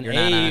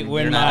 2008 on-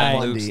 when you're not my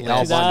on Luke's Bundy,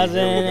 list. Al Bundy,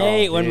 here we go.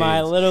 2008 when my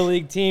Jeez. little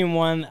league team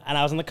won, and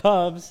I was in the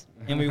Cubs,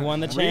 and we won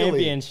the Really?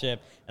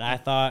 championship. And I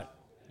thought,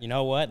 you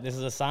know what? This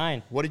is a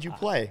sign. What did you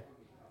play?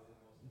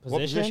 What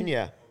position?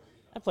 Yeah.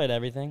 I played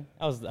everything.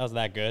 I was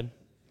that good.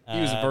 He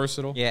was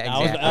versatile. yeah, I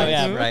was- exactly. oh,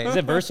 yeah. Right. Is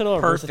it versatile or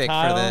Perfect for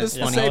versatile? the This is the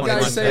 20, same guy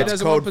 21 say it That's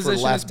as one code for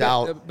position left as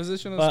out.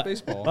 position of But,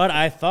 baseball. but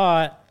I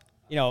thought,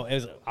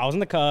 I was in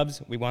the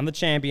Cubs. We won the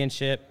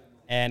championship,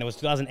 and it was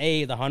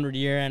 2008, the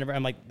 100-year anniversary.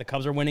 I'm like, the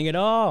Cubs are winning it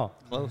all.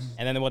 Close.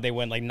 And then they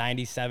won like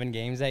 97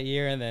 games that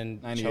year, and then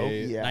 98.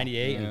 choked, Yeah.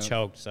 98 Yeah. and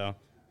choked. So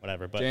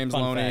whatever. But James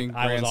fun Loney, fact,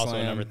 I was Grand also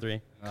Slam. number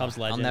 3. Cubs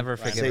legend. I'll never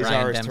Brian forget Cesar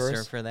Brian Torres.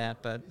 Dempster for that,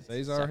 but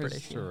Cesar separate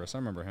issue. Historis. I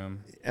remember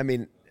him. I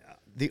mean,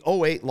 the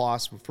 08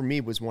 loss for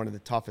me was one of the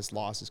toughest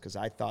losses because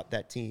I thought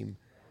that team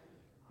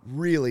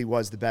really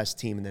was the best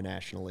team in the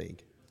National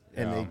League.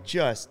 And they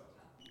just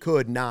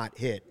could not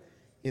hit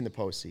in the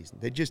postseason.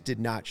 They just did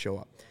not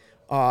show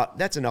up.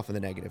 That's enough of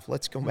the negative.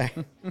 Let's go back.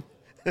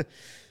 We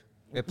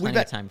have plenty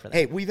of time for that.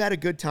 Hey, we've had a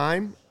good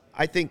time.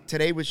 I think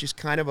today was just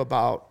kind of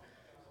about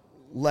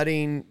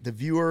letting the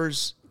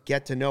viewers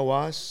get to know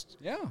us.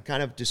 Yeah.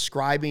 Kind of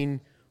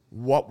describing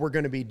what we're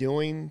going to be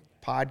doing,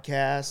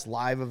 podcasts,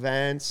 live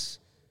events.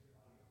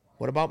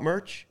 What about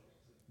merch?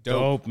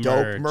 Dope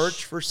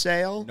Merch for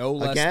sale. No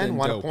less Again, than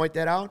want to dope. point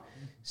that out.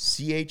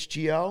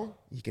 CHGO.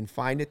 You can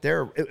find it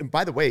there. And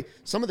by the way,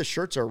 some of the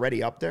shirts are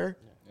already up there.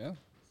 Yeah.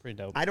 Pretty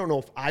dope. I don't know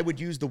if I would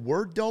use the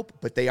word dope,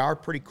 but they are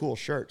pretty cool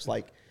shirts.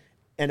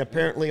 And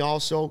apparently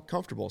also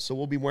comfortable. So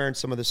we'll be wearing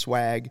some of the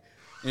swag.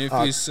 And if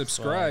you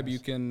subscribe, you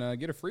can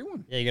get a free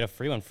one. Yeah, you get a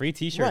free one. Free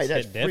T-shirts. Right,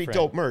 that's hit free different.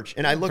 dope merch.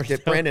 And I looked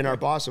at Brandon, our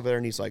boss over there,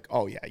 and he's like,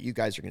 oh, yeah, you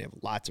guys are going to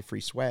have lots of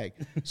free swag.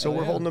 So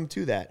we're holding them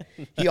to that.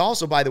 He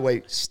also, by the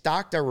way,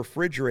 stocked our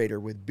refrigerator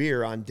with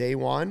beer on day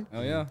one.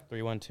 Oh yeah.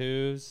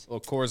 312s. Little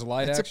Coors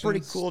Light That's a action.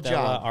 pretty cool Stella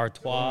job.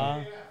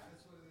 Artois.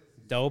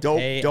 Dope. Dope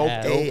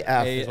AF.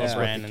 AF is what the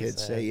Brandon kids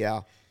said. say,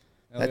 yeah.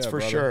 That's yeah, for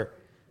brother.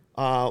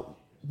 sure.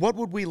 What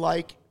would we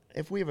like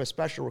if we have a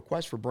special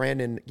request for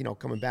Brandon,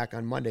 coming back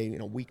on Monday,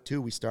 week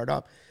 2, we start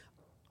up.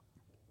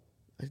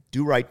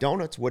 Do Right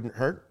Donuts wouldn't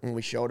hurt when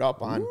we showed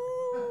up on.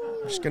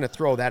 I'm just going to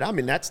throw that. I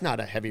mean, that's not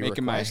a heavy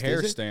Making my request, hair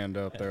is it? stand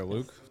up there,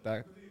 Luke.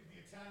 That,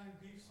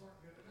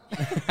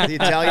 The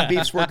Italian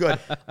beefs were good.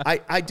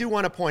 I do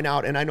want to point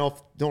out, and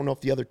don't know if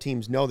the other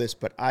teams know this,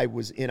 but I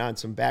was in on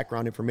some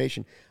background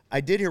information. I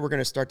did hear we're going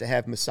to start to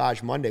have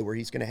Massage Monday, where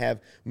he's going to have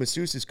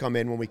masseuses come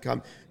in when we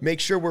come. Make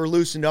sure we're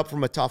loosened up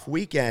from a tough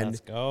weekend. Let's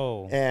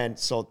go. And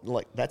so,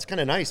 that's kind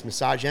of nice.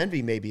 Massage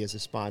Envy maybe is a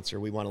sponsor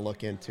we want to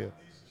look into.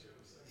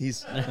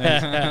 He's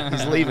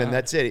leaving.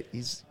 That's it.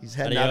 He's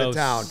heading out of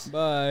town. Adios.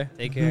 bye.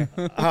 Take care.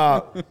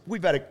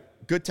 We've had a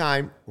good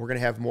time. We're going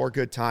to have more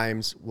good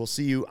times. We'll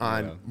see you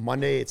on Yeah.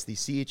 Monday. It's the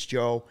CH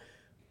Joe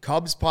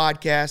Cubs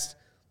podcast.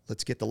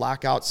 Let's get the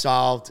lockout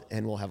solved,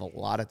 and we'll have a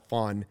lot of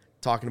fun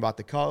talking about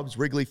the Cubs,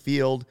 Wrigley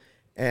Field,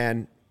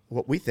 and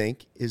what we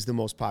think is the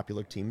most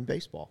popular team in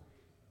baseball.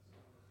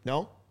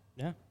 No?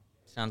 Yeah.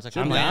 Sounds like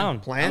I'm a plan. down.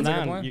 Plans? I'm Like a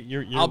down. plan?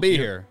 You're- I'll be you're-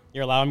 here.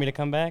 You're allowing me to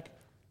come back?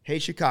 Hey,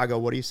 Chicago,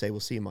 what do you say? We'll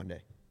see you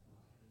Monday.